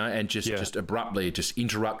 And just abruptly, just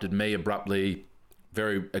interrupted me abruptly,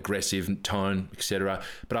 very aggressive tone, etc.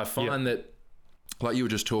 But I find that, like you were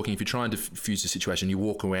just talking, if you're trying to diffuse the situation, you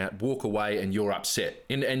walk away and you're upset.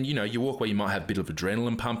 And you walk away, you might have a bit of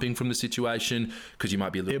adrenaline pumping from the situation because you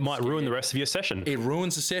might be a little It might scared. ruin the rest of your session. It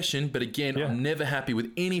ruins the session, but again, I'm never happy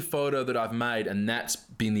with any photo that I've made, and that's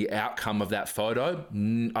been the outcome of that photo.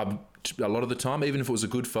 A lot of the time, even if it was a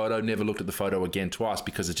good photo, never looked at the photo again twice,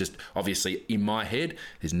 because it's just, obviously, in my head,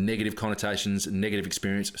 there's negative connotations, negative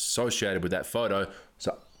experience associated with that photo,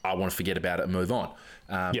 so I want to forget about it and move on.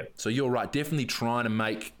 So you're right, definitely trying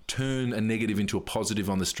to turn a negative into a positive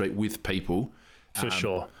on the street with people. For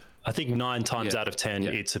sure. I think 9 times out of 10,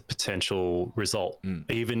 it's a potential result.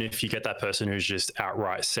 Even if you get that person who's just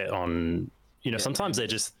outright set on, sometimes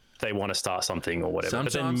they want to start something or whatever.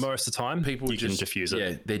 Sometimes, but then most of the time, people can diffuse it.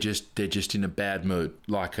 Yeah, they're just in a bad mood.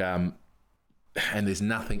 And there's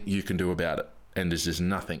nothing you can do about it. And there's just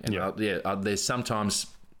nothing. And there's sometimes...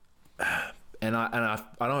 And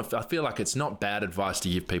I feel like it's not bad advice to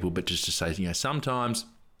give people, but just to say, sometimes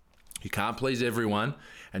you can't please everyone,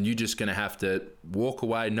 and you're just going to have to walk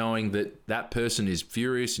away knowing that person is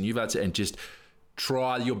furious, and and just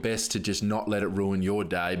try your best to just not let it ruin your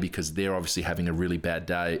day, because they're obviously having a really bad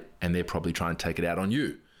day and they're probably trying to take it out on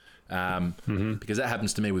you. Because that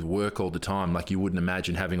happens to me with work all the time. Like, you wouldn't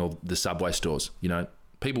imagine having all the Subway stores.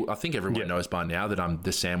 People. I think everyone knows by now that I'm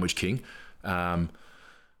the sandwich king.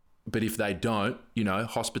 But if they don't,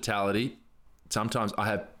 hospitality, sometimes I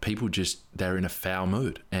have people they're in a foul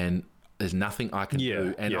mood and there's nothing I can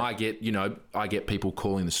do. And I get people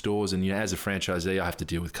calling the stores, and, as a franchisee, I have to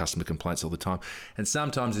deal with customer complaints all the time. And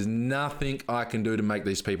sometimes there's nothing I can do to make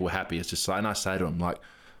these people happy. It's just and I say to them, like,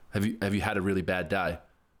 have you had a really bad day?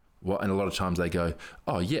 Well, and a lot of times they go,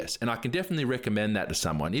 "Oh, yes." And I can definitely recommend that to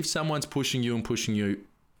someone. If someone's pushing you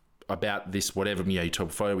about this, whatever, you talk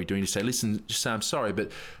a photo we're doing, you say, "Listen, just say, I'm sorry,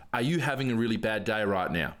 but are you having a really bad day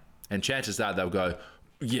right now?" And chances are they'll go,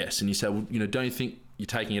 "Yes." And you say, "Well, don't you think you're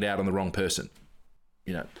taking it out on the wrong person?"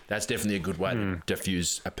 That's definitely a good way to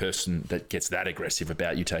diffuse a person that gets that aggressive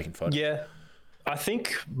about you taking photos. Yeah. I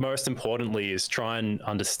think most importantly is try and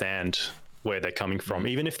understand where they're coming from.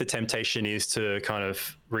 Even if the temptation is to kind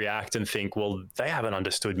of react and think, well, they haven't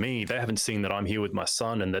understood me. They haven't seen that I'm here with my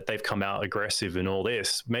son and that they've come out aggressive and all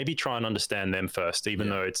this. Maybe try and understand them first, even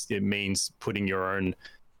though it means putting your own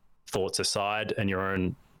thoughts aside and your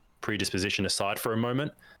own predisposition aside for a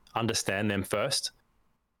moment. Understand them first,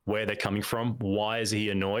 where they're coming from. Why is he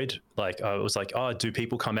annoyed? Like, I was like, oh, do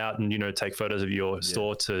people come out and, take photos of your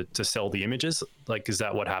store to sell the images? Like, is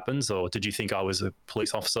that what happens? Or did you think I was a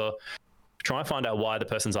police officer? Try and find out why the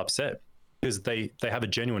person's upset, because they have a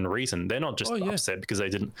genuine reason. They're not just upset because they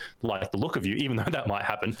didn't like the look of you, even though that might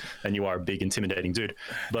happen and you are a big, intimidating dude.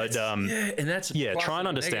 But and that's try and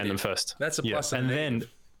understand them first. That's a plus. And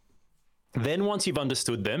then once you've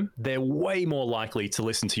understood them, they're way more likely to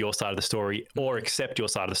listen to your side of the story or accept your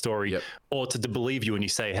side of the story, or to believe you when you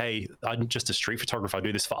say, hey, I'm just a street photographer. I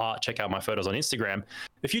do this for art. Check out my photos on Instagram.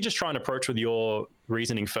 If you just try and approach with your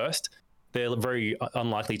reasoning first, they're very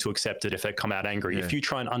unlikely to accept it if they come out angry. If you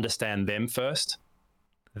try and understand them first,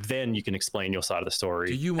 then you can explain your side of the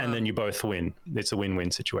story, and then you both win. It's a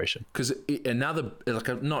win-win situation. Because another,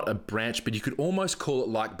 not a branch, but you could almost call it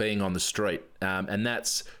like being on the street. And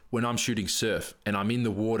that's when I'm shooting surf and I'm in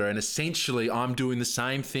the water, and essentially I'm doing the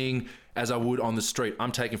same thing as I would on the street.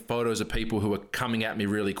 I'm taking photos of people who are coming at me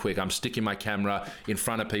really quick. I'm sticking my camera in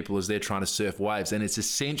front of people as they're trying to surf waves, and it's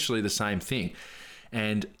essentially the same thing.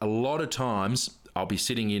 And a lot of times I'll be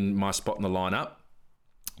sitting in my spot in the lineup,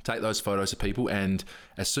 take those photos of people, and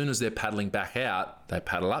as soon as they're paddling back out, they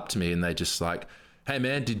paddle up to me and they just like, hey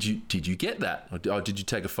man, did you get that? Or did you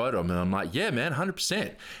take a photo? And I'm like, yeah man,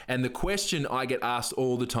 100%. And the question I get asked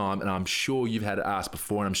all the time, and I'm sure you've had it asked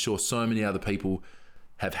before, and I'm sure so many other people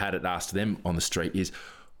have had it asked to them on the street, is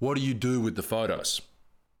what do you do with the photos?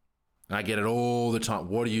 And I get it all the time.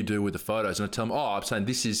 What do you do with the photos? And I tell them, I'm saying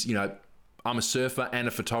this is, I'm a surfer and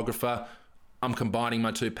a photographer. I'm combining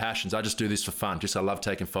my two passions. I just do this for fun. I love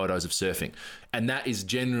taking photos of surfing. And that is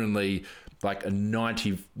genuinely like a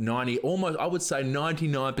 90, almost, I would say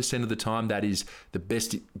 99% of the time, that is the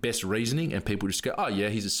best reasoning. And people just go, oh yeah,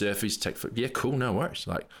 he's a surfer. Yeah, cool. No worries.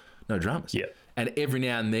 Like no dramas. Yeah. And every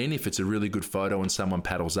now and then, if it's a really good photo and someone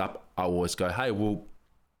paddles up, I always go, hey, well,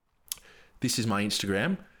 this is my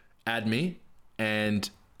Instagram. Add me, and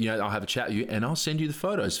I'll have a chat with you and I'll send you the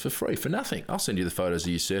photos for free, for nothing. I'll send you the photos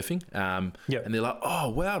of you surfing. And they're like, oh,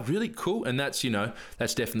 wow, really cool. And that's,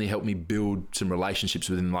 that's definitely helped me build some relationships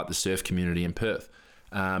within like the surf community in Perth.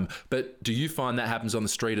 But do you find that happens on the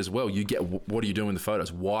street as well? You get, what are you doing with the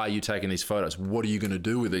photos? Why are you taking these photos? What are you going to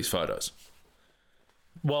do with these photos?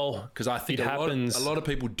 Well, because I think a lot of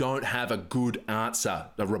people don't have a good answer,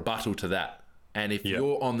 a rebuttal to that. And if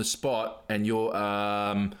you're on the spot and you're,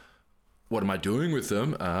 what am I doing with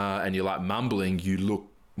them? And you're like mumbling, you look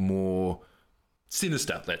more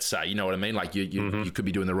sinister, let's say. You know what I mean? Like you could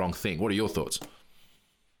be doing the wrong thing. What are your thoughts?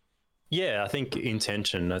 Yeah, I think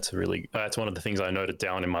intention, that's one of the things I noted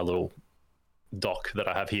down in my little doc that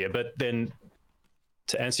I have here. But then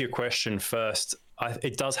to answer your question first,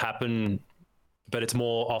 it does happen, but it's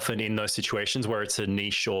more often in those situations where it's a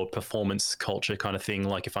niche or performance culture kind of thing.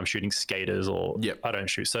 Like if I'm shooting skaters or I don't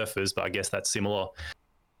shoot surfers, but I guess that's similar.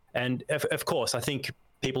 And of course, I think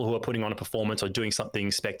people who are putting on a performance or doing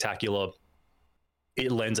something spectacular,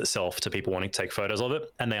 it lends itself to people wanting to take photos of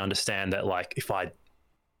it. And they understand that, like, if I,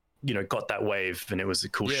 got that wave and it was a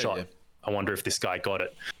cool shot, I wonder if this guy got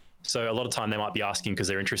it. So a lot of time they might be asking because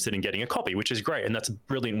they're interested in getting a copy, which is great. And that's a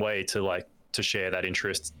brilliant way to share that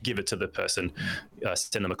interest, give it to the person,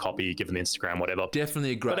 send them a copy, give them the Instagram, whatever.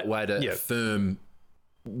 Definitely a great way to affirm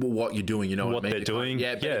what you're doing, what they're doing,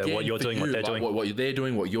 what you're doing, what they're doing, what they're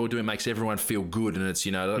doing, what you're doing makes everyone feel good, and it's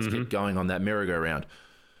let's keep going on that merry-go-round.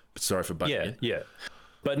 But sorry for butting in.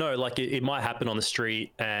 But no, like it might happen on the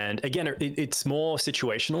street, and again, it's more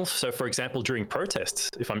situational. So, for example, during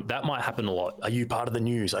protests, that might happen a lot. Are you part of the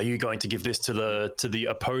news? Are you going to give this to the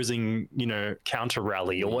opposing, counter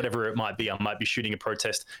rally or whatever it might be? I might be shooting a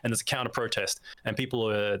protest, and there's a counter protest, and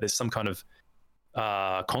there's some kind of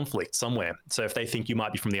conflict somewhere. So if they think you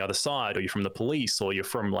might be from the other side, or you're from the police, or you're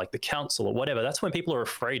from like the council or whatever, that's when people are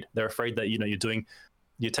afraid. They're afraid that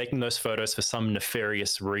you're taking those photos for some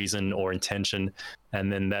nefarious reason or intention,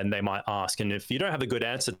 and then they might ask. And if you don't have a good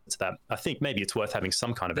answer to that, I think maybe it's worth having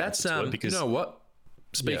some kind of answer to it. Because you know what?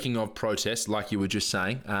 Speaking of protests, like you were just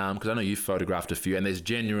saying, because I know you've photographed a few, and there's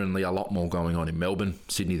genuinely a lot more going on in Melbourne,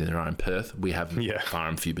 Sydney than there are in Perth. We have far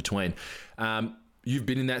and few between. You've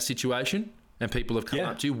been in that situation, and people have come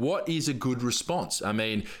up to you. What is a good response? I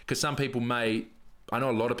mean, because some people I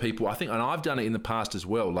know a lot of people, I think, and I've done it in the past as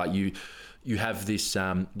well, like you have this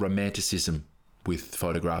romanticism with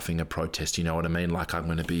photographing a protest, you know what I mean? Like I'm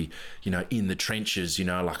going to be, you know, in the trenches, you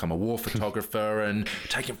know, like I'm a war photographer and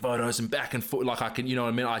taking photos and back and forth. Like I can, you know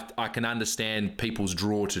what I mean? I can understand people's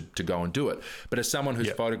draw to go and do it. But as someone who's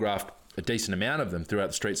photographed a decent amount of them throughout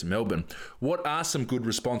the streets of Melbourne, what are some good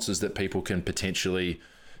responses that people can potentially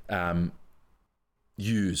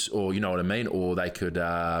use, or, you know what I mean? Or they could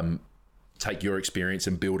take your experience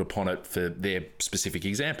and build upon it for their specific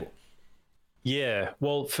example? Yeah,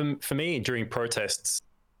 well, for me, during protests,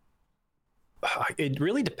 it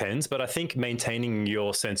really depends, but I think maintaining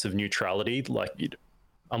your sense of neutrality, like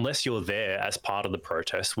unless you're there as part of the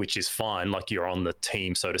protest, which is fine, like you're on the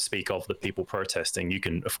team, so to speak, of the people protesting, you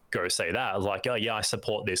can go say that, like, oh yeah, I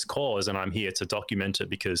support this cause and I'm here to document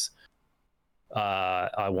it because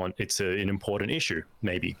it's an important issue,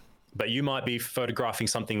 maybe. But you might be photographing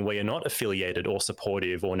something where you're not affiliated or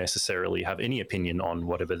supportive or necessarily have any opinion on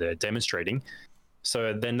whatever they're demonstrating.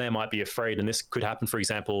 So then they might be afraid. And this could happen, for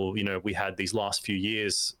example, you know, we had these last few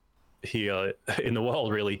years here in the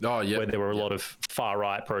world, really, where there were a lot of far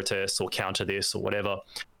right protests or counter this or whatever.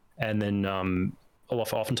 And then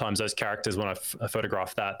oftentimes those characters, when I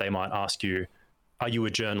photograph that, they might ask you, are you a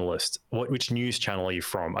journalist? Which news channel are you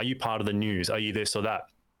from? Are you part of the news? Are you this or that?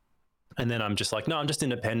 And then I'm just like, no, I'm just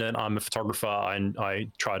independent. I'm a photographer and I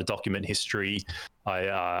try to document history.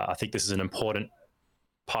 I think this is an important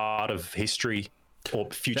part of history or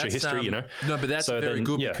future history, you know? No, but that's very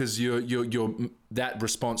good because you're that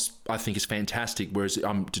response, I think, is fantastic. Whereas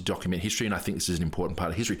I'm to document history and I think this is an important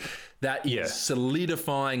part of history. That is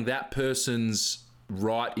solidifying that person's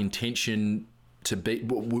right intention to be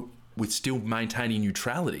with still maintaining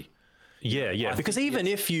neutrality. Yeah, because even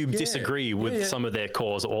if you disagree with some of their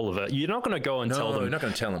cause, all of it, you're not going to go and tell them. No, you're not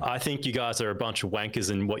going to tell them. I think you guys are a bunch of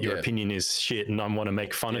wankers and what your opinion is shit and I want to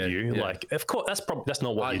make fun of you. Like, of course, that's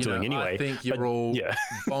not what you're doing anyway. I think you're all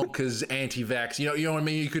bonkers, anti-vax. You know what I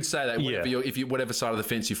mean? You could say that whatever side of the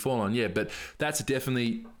fence you fall on. Yeah, but that's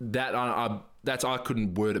definitely that. I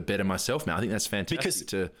couldn't word it better myself, man. I think that's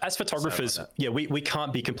fantastic. Because as photographers, we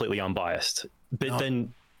can't be completely unbiased. But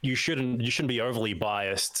then you shouldn't be overly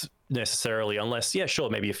biased necessarily, unless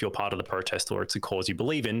maybe if you're part of the protest or it's a cause you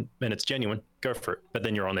believe in and it's genuine, go for it, but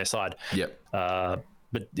then you're on their side. But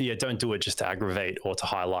don't do it just to aggravate or to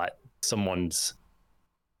highlight someone's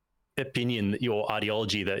opinion, your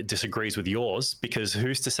ideology that disagrees with yours, because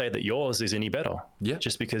who's to say that yours is any better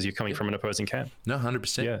just because you're coming from an opposing camp? No,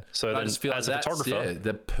 100%. So I just feel as a photographer,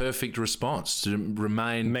 the perfect response to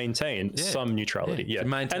maintain some neutrality.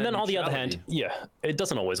 And then on the other hand, it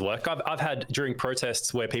doesn't always work. I've had during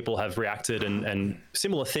protests where people have reacted and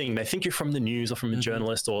similar thing, they think you're from the news or from a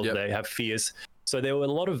journalist or they have fears. So there were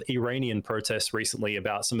a lot of Iranian protests recently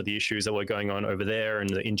about some of the issues that were going on over there and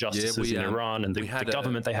the injustices in Iran and the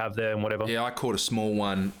government they have there and whatever. Yeah, I caught a small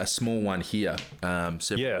one here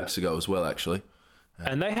several weeks ago as well, actually.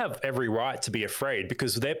 And they have every right to be afraid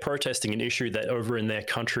because they're protesting an issue that over in their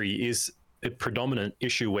country is a predominant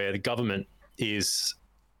issue where the government is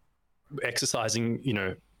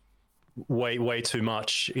exercising, way too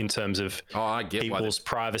much in terms of people's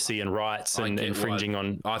privacy and rights and infringing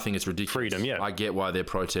on I think it's ridiculous. Freedom. I get why they're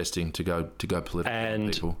protesting to go political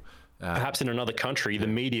and people. Perhaps in another country, the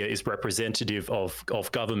media is representative of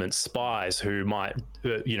government spies who might,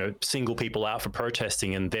 single people out for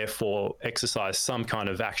protesting and therefore exercise some kind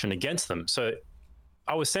of action against them. So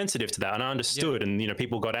I was sensitive to that and I understood. And,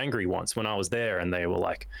 people got angry once when I was there and they were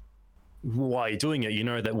like, why are you doing it? You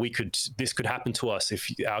know that this could happen to us if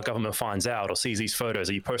our government finds out or sees these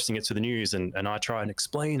photos. Are you posting it to the news? And I try and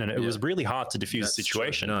explain, and it was really hard to diffuse the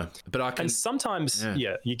situation. True. No, but and sometimes,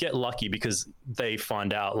 you get lucky because they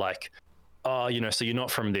find out like, so you're not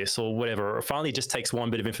from this or whatever. Or finally, it just takes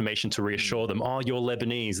one bit of information to reassure them. Oh, you're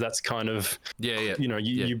Lebanese. That's kind of,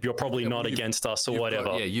 you're probably not against us or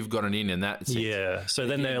whatever. You've got an in that. Sense. Yeah. So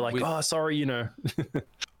then they're like, oh, sorry,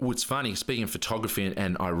 Well, it's funny, speaking of photography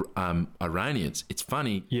and Iranians, it's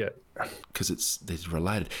funny because they're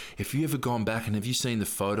related. Have you ever gone back and have you seen the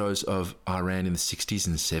photos of Iran in the 60s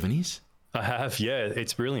and the 70s? I have,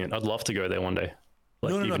 It's brilliant. I'd love to go there one day.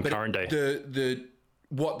 Current day.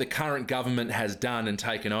 What the current government has done and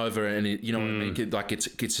taken over, and what I mean? Like it's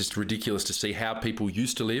just ridiculous to see how people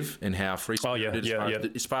used to live and how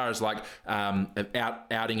free-spirited as far as like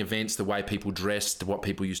outing events, the way people dressed, what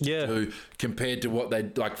people used to do, compared to what they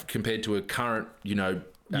compared to a current,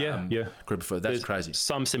 group of. That's crazy.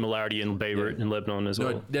 Some similarity in Beirut in Lebanon as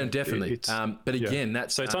well. No, definitely. But again,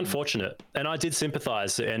 that's so it's unfortunate, and I did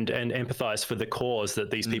sympathise and empathise for the cause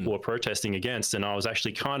that these people were protesting against, and I was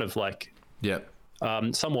actually kind of like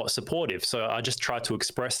somewhat supportive. So I just tried to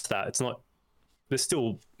express that. It's not there's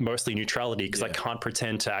still mostly neutrality because I can't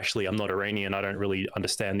pretend to actually, I'm not Iranian. I don't really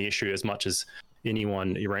understand the issue as much as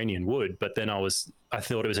anyone Iranian would. But then I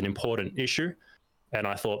thought it was an important issue. And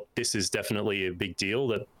I thought this is definitely a big deal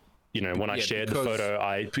that, when I shared the photo,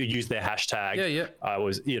 I used their hashtag. I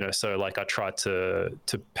was, so like I tried to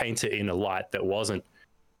paint it in a light that wasn't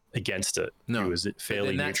against it. No, it was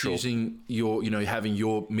fairly neutral. That's using your, having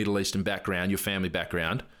your Middle Eastern background, your family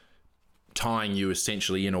background, tying you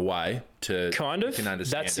essentially in a way to kind of. You can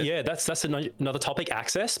understand that's another topic,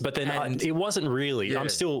 access. But then it wasn't really. I'm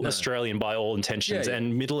still Australian by all intentions,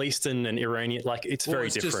 and Middle Eastern and Iranian, like it's very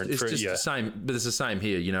different. It's just the same, but it's the same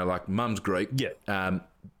here. Like mum's Greek.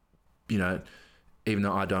 Even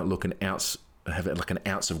though I don't look have like an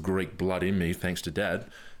ounce of Greek blood in me, thanks to Dad.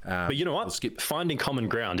 But you know what? Finding common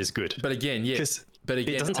ground is good. But again, it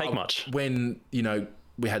doesn't take much. When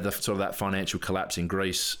we had the sort of that financial collapse in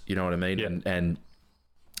Greece, you know what I mean? Yeah. And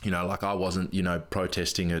like I wasn't,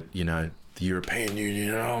 protesting at, the European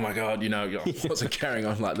Union. Oh my God, I wasn't carrying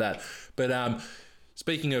on like that. But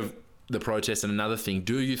speaking of the protest and another thing,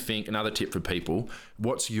 do you think, another tip for people,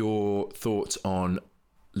 what's your thoughts on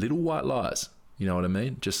little white lies? You know what I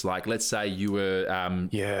mean? Just like, let's say you were,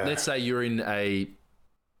 let's say you're in a,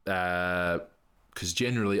 because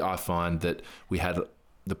generally I find that we had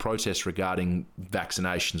the protests regarding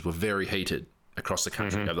vaccinations were very heated across the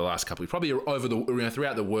country over the last couple of, probably over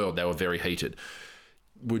throughout the world, they were very heated.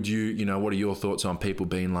 Would you, what are your thoughts on people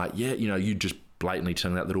being like, you just blatantly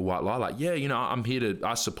telling that little white lie, like, I'm here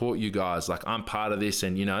I support you guys, like I'm part of this,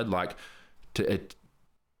 and like to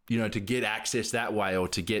get access that way or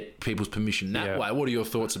to get people's permission that way. What are your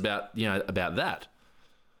thoughts about that?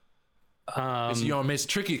 It's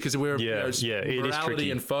tricky because we're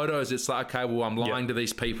morality and photos. It's like, okay, well, I'm lying to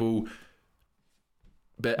these people,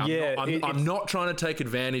 but I'm not trying to take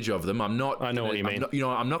advantage of them. I'm not. I know what you mean.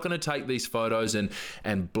 I'm not going to take these photos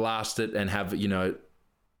and blast it and have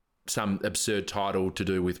some absurd title to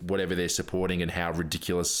do with whatever they're supporting and how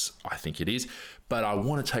ridiculous I think it is. But I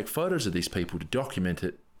want to take photos of these people to document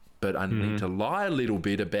it. But I need to lie a little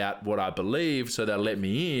bit about what I believe so they'll let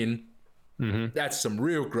me in. That's some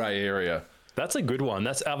real grey area. That's a good one.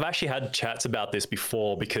 I've actually had chats about this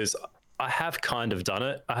before because I have kind of done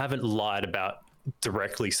it. I haven't lied about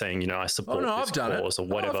directly saying, I support this cause or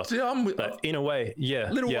whatever. But in a way,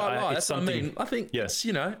 little white lie. That's what I mean. I think, yes,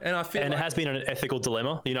 and I feel and it has been an ethical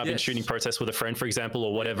dilemma. I've been shooting protests with a friend, for example,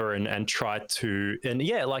 or whatever, and tried to,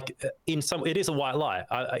 it is a white lie.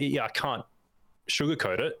 I can't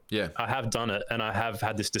sugarcoat it. Yeah, I have done it, and I have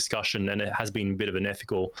had this discussion, and it has been a bit of an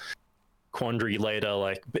ethical quandary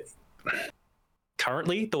later. But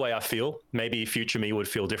currently, the way I feel, maybe future me would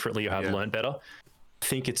feel differently or have learned better. I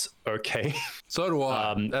think it's okay. So do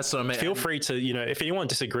I. That's what I mean. Feel free to, if anyone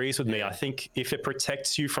disagrees with me, I think if it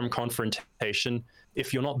protects you from confrontation,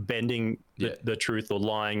 if you're not bending the truth or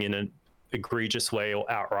lying in an egregious way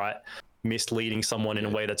or outright misleading someone in a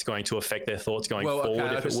way that's going to affect their thoughts going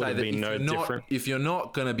forward, if it would have been no different. If you're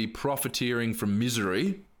not going to be profiteering from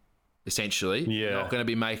misery, essentially, you're not going to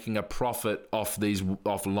be making a profit off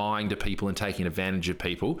lying to people and taking advantage of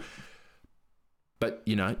people. But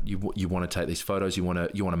you want to take these photos, you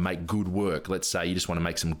want to make good work. Let's say you just want to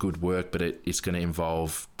make some good work, but it's going to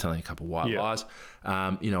involve telling a couple of white lies.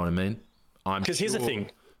 You know what I mean? Because here's the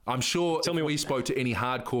thing. I'm sure if we spoke to any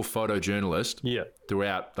hardcore photojournalist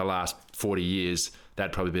throughout the last 40 years,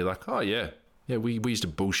 they'd probably be like, oh yeah, we used to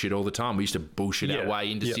bullshit all the time. We used to bullshit our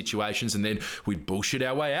way into situations, and then we'd bullshit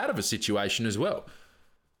our way out of a situation as well.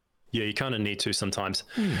 Yeah, you kind of need to sometimes.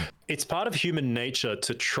 It's part of human nature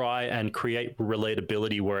to try and create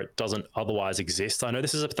relatability where it doesn't otherwise exist. I know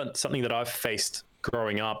this is something that I've faced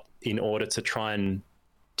growing up in order to try and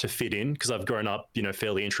to fit in, because I've grown up,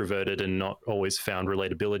 fairly introverted and not always found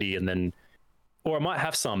relatability. And then, or I might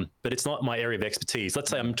have some, but it's not my area of expertise. Let's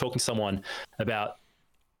say I'm talking to someone about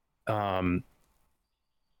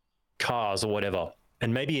cars or whatever,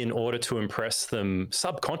 and maybe in order to impress them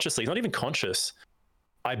subconsciously, not even conscious,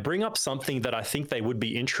 I bring up something that I think they would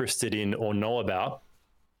be interested in or know about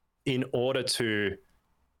in order to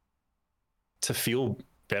feel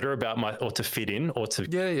better about or to fit in, or to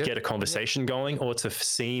get a conversation going, or to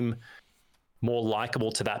seem more likable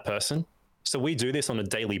to that person. So we do this on a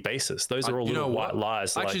daily basis. Those are all little white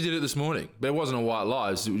lies. I actually did it this morning, but it wasn't a white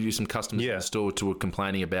lie. It was some customers in the store were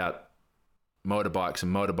complaining about motorbikes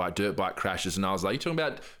and dirt bike crashes, and I was like, "You're talking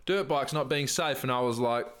about dirt bikes not being safe?" And I was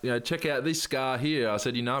like, check out this scar here. I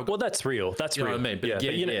said, well, that's real. That's real. What I mean?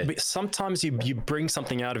 But but sometimes you bring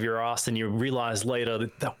something out of your ass and you realize later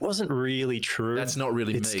that wasn't really true. That's not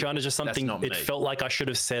really it's kind of just something. It felt like I should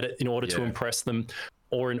have said it in order to impress them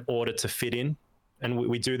or in order to fit in. and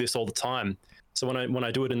we do this all the time. So when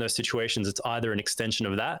I do it in those situations, it's either an extension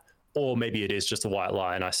of that, or maybe it is just a white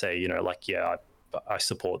lie, and I say, you know, like, yeah, I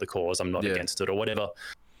support the cause, I'm not against it, or whatever.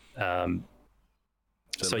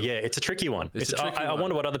 So yeah, it's a tricky one. I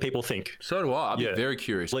wonder what other people think. So do I. I'd be very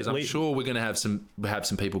curious, because I'm sure we're going to have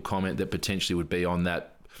some people comment that potentially would be on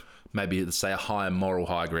that, maybe let's say a higher moral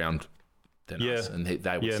high ground than us, and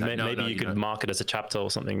they would say, maybe you could mark it as a chapter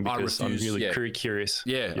or something, because I'm really very curious.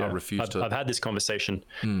 I refuse to. I've had this conversation,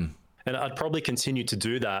 and I'd probably continue to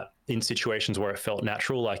do that in situations where it felt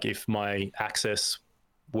natural, like if my access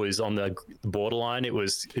was on the borderline, it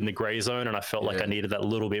was in the gray zone, and I felt like I needed that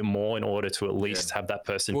little bit more in order to at least have that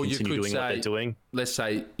person continue doing what they're doing. Let's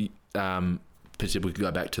say, particularly we could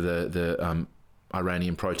go back to the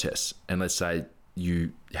Iranian protests, and let's say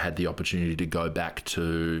you had the opportunity to go back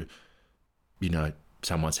to, you know,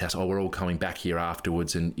 someone's house. Oh, we're all coming back here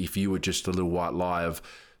afterwards, and if you were just a little white lie of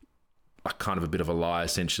a kind of a bit of a lie,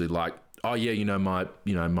 essentially, like, oh yeah,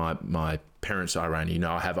 my parents are Iranian, you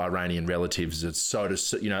know, I have Iranian relatives, it's so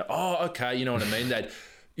to, you know, oh, okay, you know what I mean? That,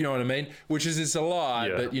 you know what I mean? Which is, it's a lie,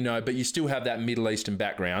 but, you know, but you still have that Middle Eastern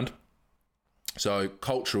background. So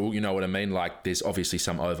cultural, you know what I mean? Like, there's obviously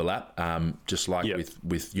some overlap, just like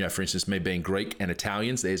with, you know, for instance, me being Greek and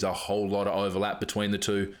Italians, there's a whole lot of overlap between the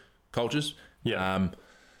two cultures.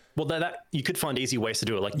 Well, that you could find easy ways to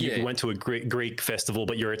do it. Like you went to a Greek festival,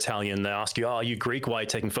 but you're Italian. They ask you, "Oh, are you Greek? Why are you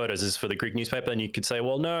taking photos? Is this for the Greek newspaper?" And you could say,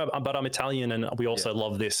 "Well, no, but I'm Italian, and we also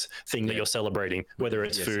love this thing that you're celebrating, whether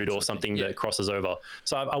it's food or something that crosses over."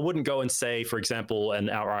 So I wouldn't go and say, for example, an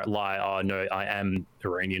outright lie, "Oh, no, I am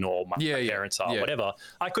Iranian, or my parents are," whatever.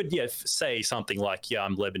 I could say something like, "Yeah,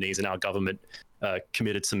 I'm Lebanese, and our government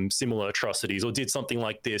committed some similar atrocities or did something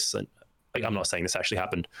like this." And I'm not saying this actually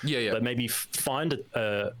happened. But maybe find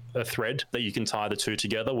a thread that you can tie the two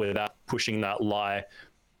together without pushing that lie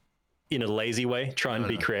in a lazy way. Try and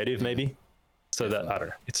be creative, maybe. So that, I don't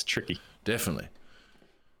know, it's tricky. Definitely.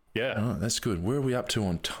 Yeah. Oh, that's good. Where are we up to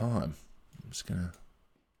on time? I'm just going to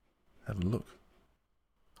have a look.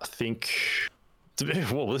 I think,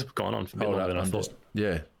 well, this has gone on for a bit longer than I thought.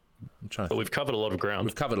 I'm trying to but we've covered a lot of ground.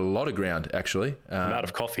 We've covered a lot of ground, actually. I'm out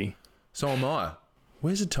of coffee. So am I.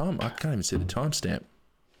 Where's the time? I can't even see the timestamp.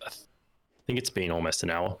 I think it's been almost an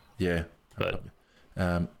hour. Yeah. But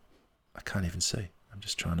I can't even see. I'm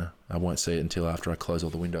just trying to, I won't see it until after I close all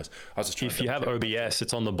the windows. I was just trying if you have OBS,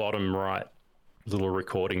 it's on the bottom right little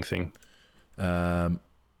recording thing. 1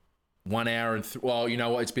 hour and, well, you know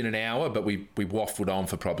what? It's been an hour, but we waffled on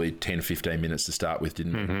for probably 10, 15 minutes to start with,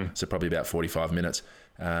 didn't we? So probably about 45 minutes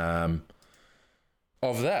of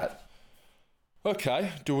that. Okay,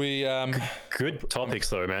 do we... Good topics,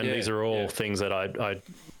 though, man. These are all things that I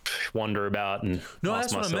wonder about and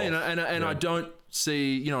ask myself. What I mean. And I don't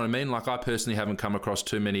see, you know what I mean? Like, I personally haven't come across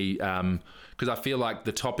too many... Because I feel like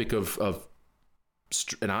the topic of...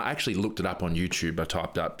 And I actually looked it up on YouTube. I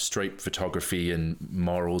typed up street photography and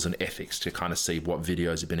morals and ethics to kind of see what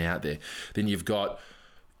videos have been out there. Then you've got,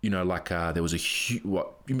 you know, like there was a huge...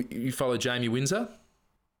 You follow Jamie Windsor?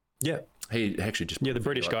 Yeah. He actually just... the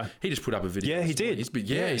British guy. He just put up a video. Yeah, he did.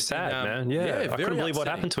 He's sad, man. Yeah, I couldn't believe what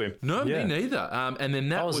happened to him. No, me neither. And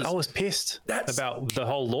then I was pissed about the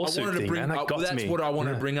whole lawsuit thing, man. That got to me. That's what I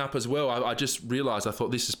wanted to bring up as well. I just realised, I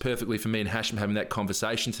thought this is perfectly for me and Hashem having that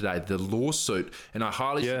conversation today, the lawsuit. And I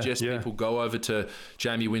highly suggest people go over to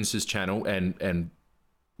Jamie Windsor's channel and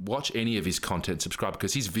watch any of his content, subscribe,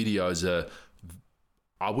 because his videos are...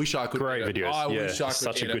 I wish I could. Great videos. I wish I could.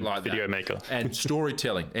 Such a good video maker. And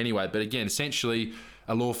storytelling. Anyway, but again, essentially,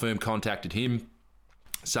 a law firm contacted him.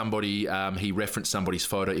 Somebody, he referenced somebody's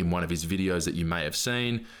photo in one of his videos that you may have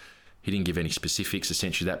seen. He didn't give any specifics.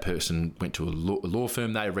 Essentially, that person went to a law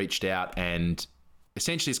firm. They reached out, and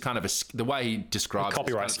essentially, it's kind of the way he describes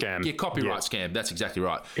copyright scam. Yeah, copyright scam. That's exactly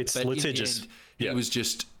right. It's litigious. He was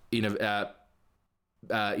just in a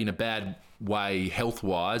bad way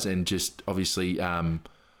health-wise, and just obviously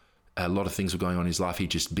a lot of things were going on in his life. He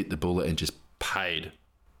just bit the bullet and just paid,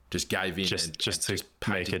 just gave in, just to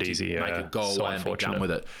make it easy, make it go away and be done with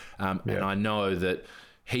it. And I know that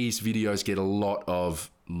his videos get a lot of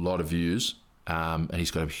views, and he's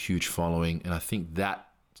got a huge following, and I think that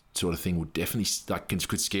sort of thing would definitely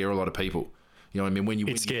could scare a lot of people. You know what I mean?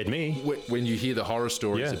 It scared me. When you hear the horror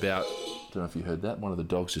stories about... I don't know if you heard that. One of the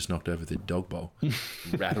dogs just knocked over the dog bowl.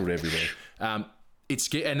 Rattled everywhere. And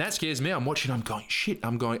that scares me. I'm watching, I'm going, shit.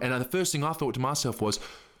 And the first thing I thought to myself was,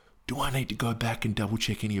 do I need to go back and double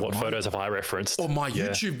check any of what photos have I referenced? Or my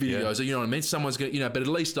YouTube videos. Or, you know what I mean? Someone's going to, but at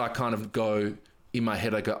least I kind of go, in my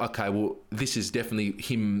head, I go, okay, well, this is definitely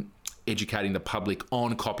him educating the public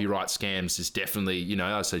on copyright scams is definitely, you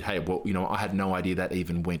know, I said, hey, well, you know, I had no idea that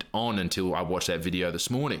even went on until I watched that video this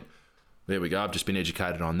morning. There we go. I've just been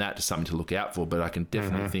educated on that. Just something to look out for. But I can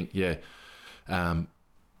definitely think,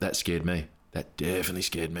 that scared me. That definitely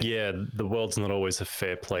scared me. Yeah, the world's not always a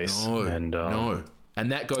fair place. No.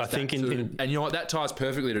 And that goes I think and you know what, that ties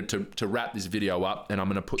perfectly to wrap this video up, and I'm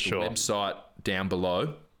going to put the website down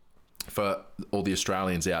below for all the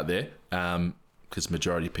Australians out there, because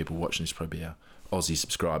majority of people watching this probably are Aussie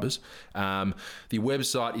subscribers. The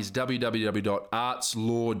website is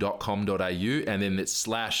www.artslaw.com.au, and then it's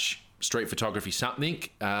 /street photography something.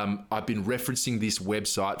 I've been referencing this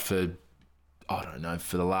website for, I don't know,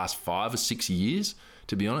 for the last 5 or 6 years,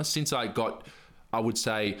 to be honest, since I got, I would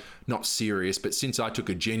say, not serious, but since I took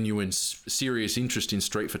a genuine, serious interest in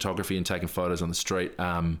street photography and taking photos on the street,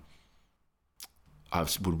 I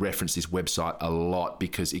would reference this website a lot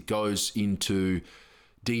because it goes into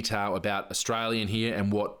detail about Australian here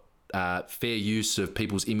and what fair use of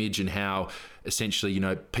people's image and how essentially, you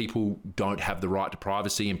know, people don't have the right to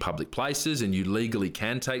privacy in public places, and you legally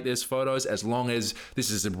can take those photos as long as, this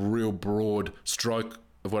is a real broad stroke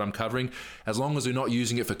of what I'm covering, as long as you're not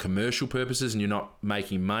using it for commercial purposes and you're not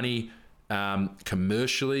making money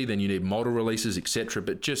commercially, then you need model releases, etc.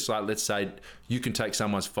 But just like, let's say you can take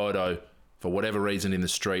someone's photo for whatever reason in the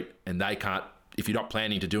street, and they can't, if you're not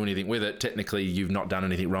planning to do anything with it, technically you've not done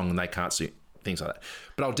anything wrong and they can't see things like that.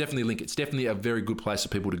 But I'll definitely link it. It's definitely a very good place for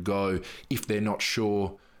people to go if they're not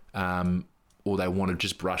sure, or they want to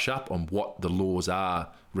just brush up on what the laws are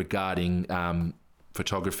regarding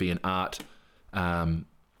photography and art in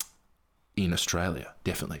Australia.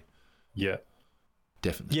 Definitely. Yeah.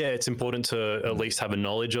 Definitely. Yeah, it's important to at least have a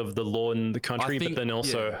knowledge of the law in the country, but then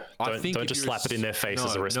also don't just slap it in their face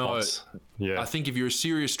as a response. I think if you're a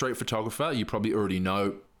serious street photographer, you probably already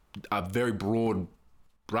know a very broad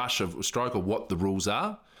brush of stroke of what the rules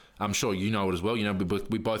are. I'm sure you know it as well. You know,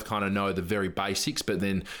 we both kind of know the very basics, but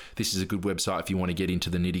then this is a good website if you want to get into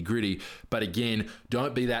the nitty gritty. But again,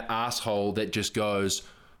 don't be that asshole that just goes,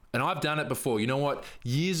 and I've done it before. You know what?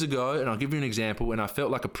 Years ago, and I'll give you an example, and I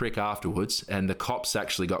felt like a prick afterwards, and the cops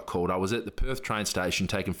actually got called. I was at the Perth train station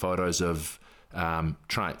taking photos of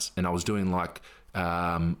trains, and I was doing like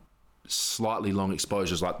slightly long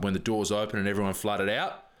exposures, like when the doors open and everyone flooded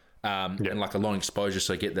out. And like a long exposure,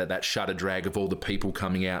 so I get that shutter drag of all the people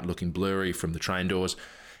coming out looking blurry from the train doors.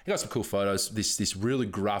 I got some cool photos. This really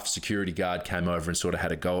gruff security guard came over and sort of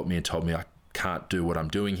had a go at me and told me I can't do what I'm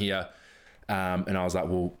doing here. And I was like,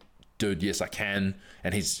 well, dude, yes, I can.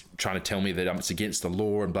 And he's trying to tell me that it's against the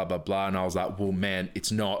law and blah, blah, blah. And I was like, well, man,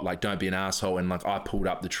 it's not. Like, don't be an asshole. And like, I pulled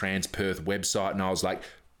up the Transperth website and I was like,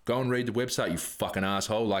 go and read the website, you fucking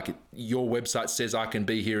asshole. Like, your website says I can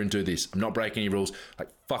be here and do this. I'm not breaking any rules. Like,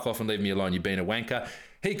 fuck off and leave me alone. You've been a wanker.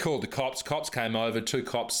 He called the cops. Cops came over. 2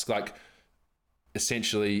 cops, like,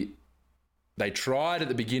 essentially, they tried at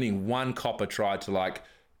the beginning. One copper tried to, like,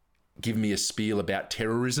 give me a spiel about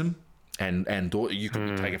terrorism and thought you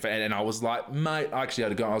could be taken for, and I was like, mate, I actually had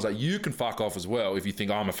to go. I was like, you can fuck off as well if you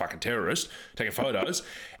think I'm a fucking terrorist taking photos.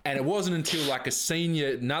 And it wasn't until like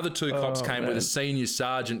another 2 cops came with a senior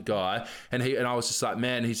sergeant guy, and I was just like,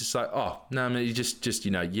 man, he's just like, oh no, man, you just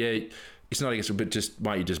you know, yeah, it's not against, but just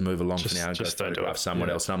why don't you just move along for now and go photograph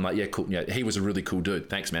someone else. And I'm like, yeah, cool, yeah, he was a really cool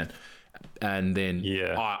dude, thanks, man. And then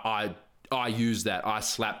I used that. I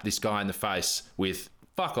slapped this guy in the face with,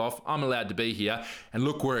 fuck off, I'm allowed to be here. And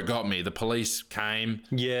look where it got me. The police came.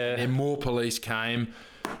 Yeah. And more police came.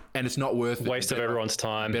 And it's not worth it. Waste of everyone's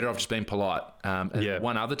time. Better off just being polite. And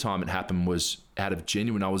one other time it happened was out of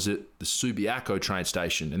genuine. I was at the Subiaco train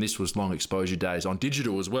station, and this was long exposure days on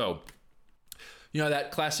digital as well. You know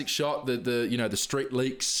that classic shot, the Street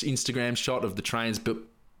Leaks Instagram shot of the trains, but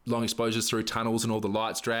long exposures through tunnels and all the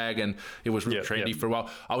lights drag, and it was really trendy for a while.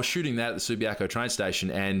 I was shooting that at the Subiaco train station,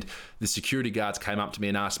 and the security guards came up to me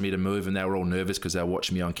and asked me to move, and they were all nervous because they were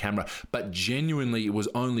watching me on camera. But genuinely, it was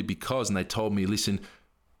only because, and they told me, listen,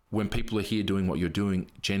 when people are here doing what you're doing,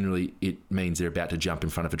 generally it means they're about to jump in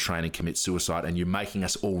front of a train and commit suicide, and you're making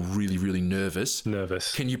us all really, really nervous.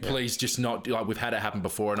 Can you please just not, like, we've had it happen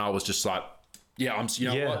before, and I was just like,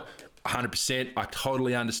 what? 100%. I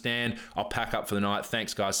totally understand. I'll pack up for the night.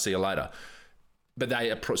 Thanks, guys. See you later. But they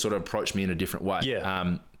sort of approached me in a different way.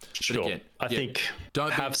 Yeah. Sure. Again, I think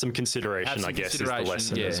have some consideration, I guess, is the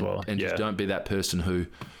lesson as well. And just don't be that person who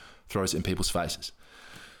throws it in people's faces.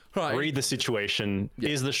 Right. Read the situation.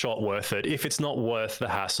 Is the shot worth it? If it's not worth the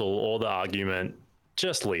hassle or the argument,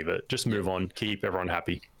 just leave it. Just move on. Keep everyone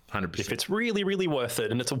happy. 100%. If it's really, really worth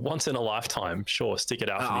it and it's a once in a lifetime, sure, stick it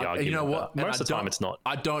out for the argument. You know what? Most of the time, it's not.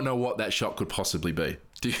 I don't know what that shot could possibly be.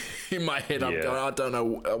 In my head, I'm going, I don't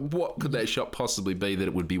know what could that shot possibly be that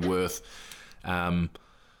it would be worth.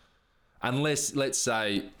 Unless, let's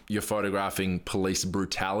say, you're photographing police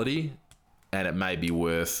brutality, and it may be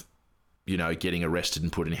worth, getting arrested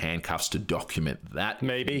and put in handcuffs to document that.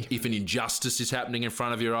 Maybe. If an injustice is happening in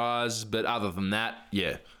front of your eyes. But other than that,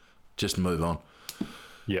 just move on.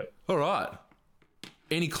 Yep. All right.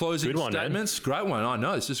 Any closing statements? Man. Great one. I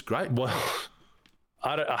know. This is great. Well,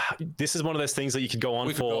 this is one of those things that you could go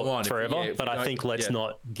on forever, but I think let's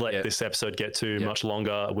not let this episode get too much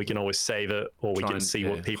longer. We can always save it, or we can see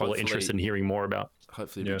what people are interested in hearing more about.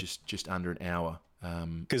 Hopefully it'll be just under an hour.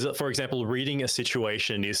 Because, for example, reading a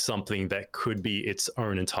situation is something that could be its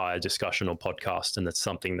own entire discussion or podcast, and that's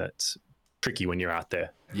something that's tricky when you're out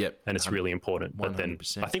there. Yep. And it's really important. 100%. But then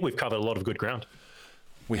I think we've covered a lot of good ground.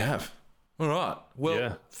 We have. All right.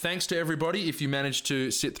 Well, thanks to everybody. If you managed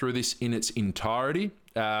to sit through this in its entirety,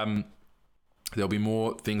 there'll be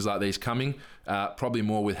more things like these coming. Probably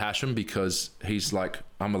more with Hashem, because he's like,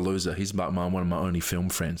 I'm a loser. He's like one of my only film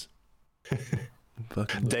friends.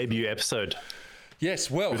 Debut episode. Yes.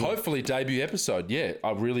 Well, hopefully debut episode. Yeah.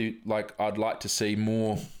 I'd like to see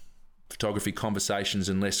more photography conversations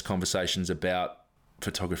and less conversations about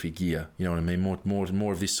photography gear. You know what I mean?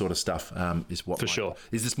 More of this sort of stuff is what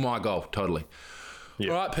is this my goal. Totally. Yep.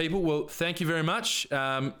 All right, people. Well, thank you very much.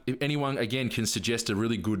 If anyone again can suggest a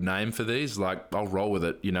really good name for these, I'll roll with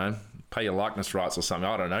it. Pay your likeness rights or something.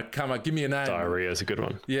 I don't know. Come on, give me a name. Diarrhea is a good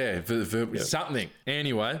one. Yeah, something.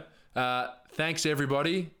 Anyway, thanks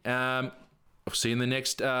everybody. I'll see you in the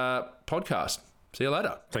next podcast. See you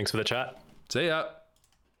later. Thanks for the chat. See ya.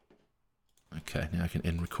 Okay, now I can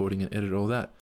end recording and edit all that.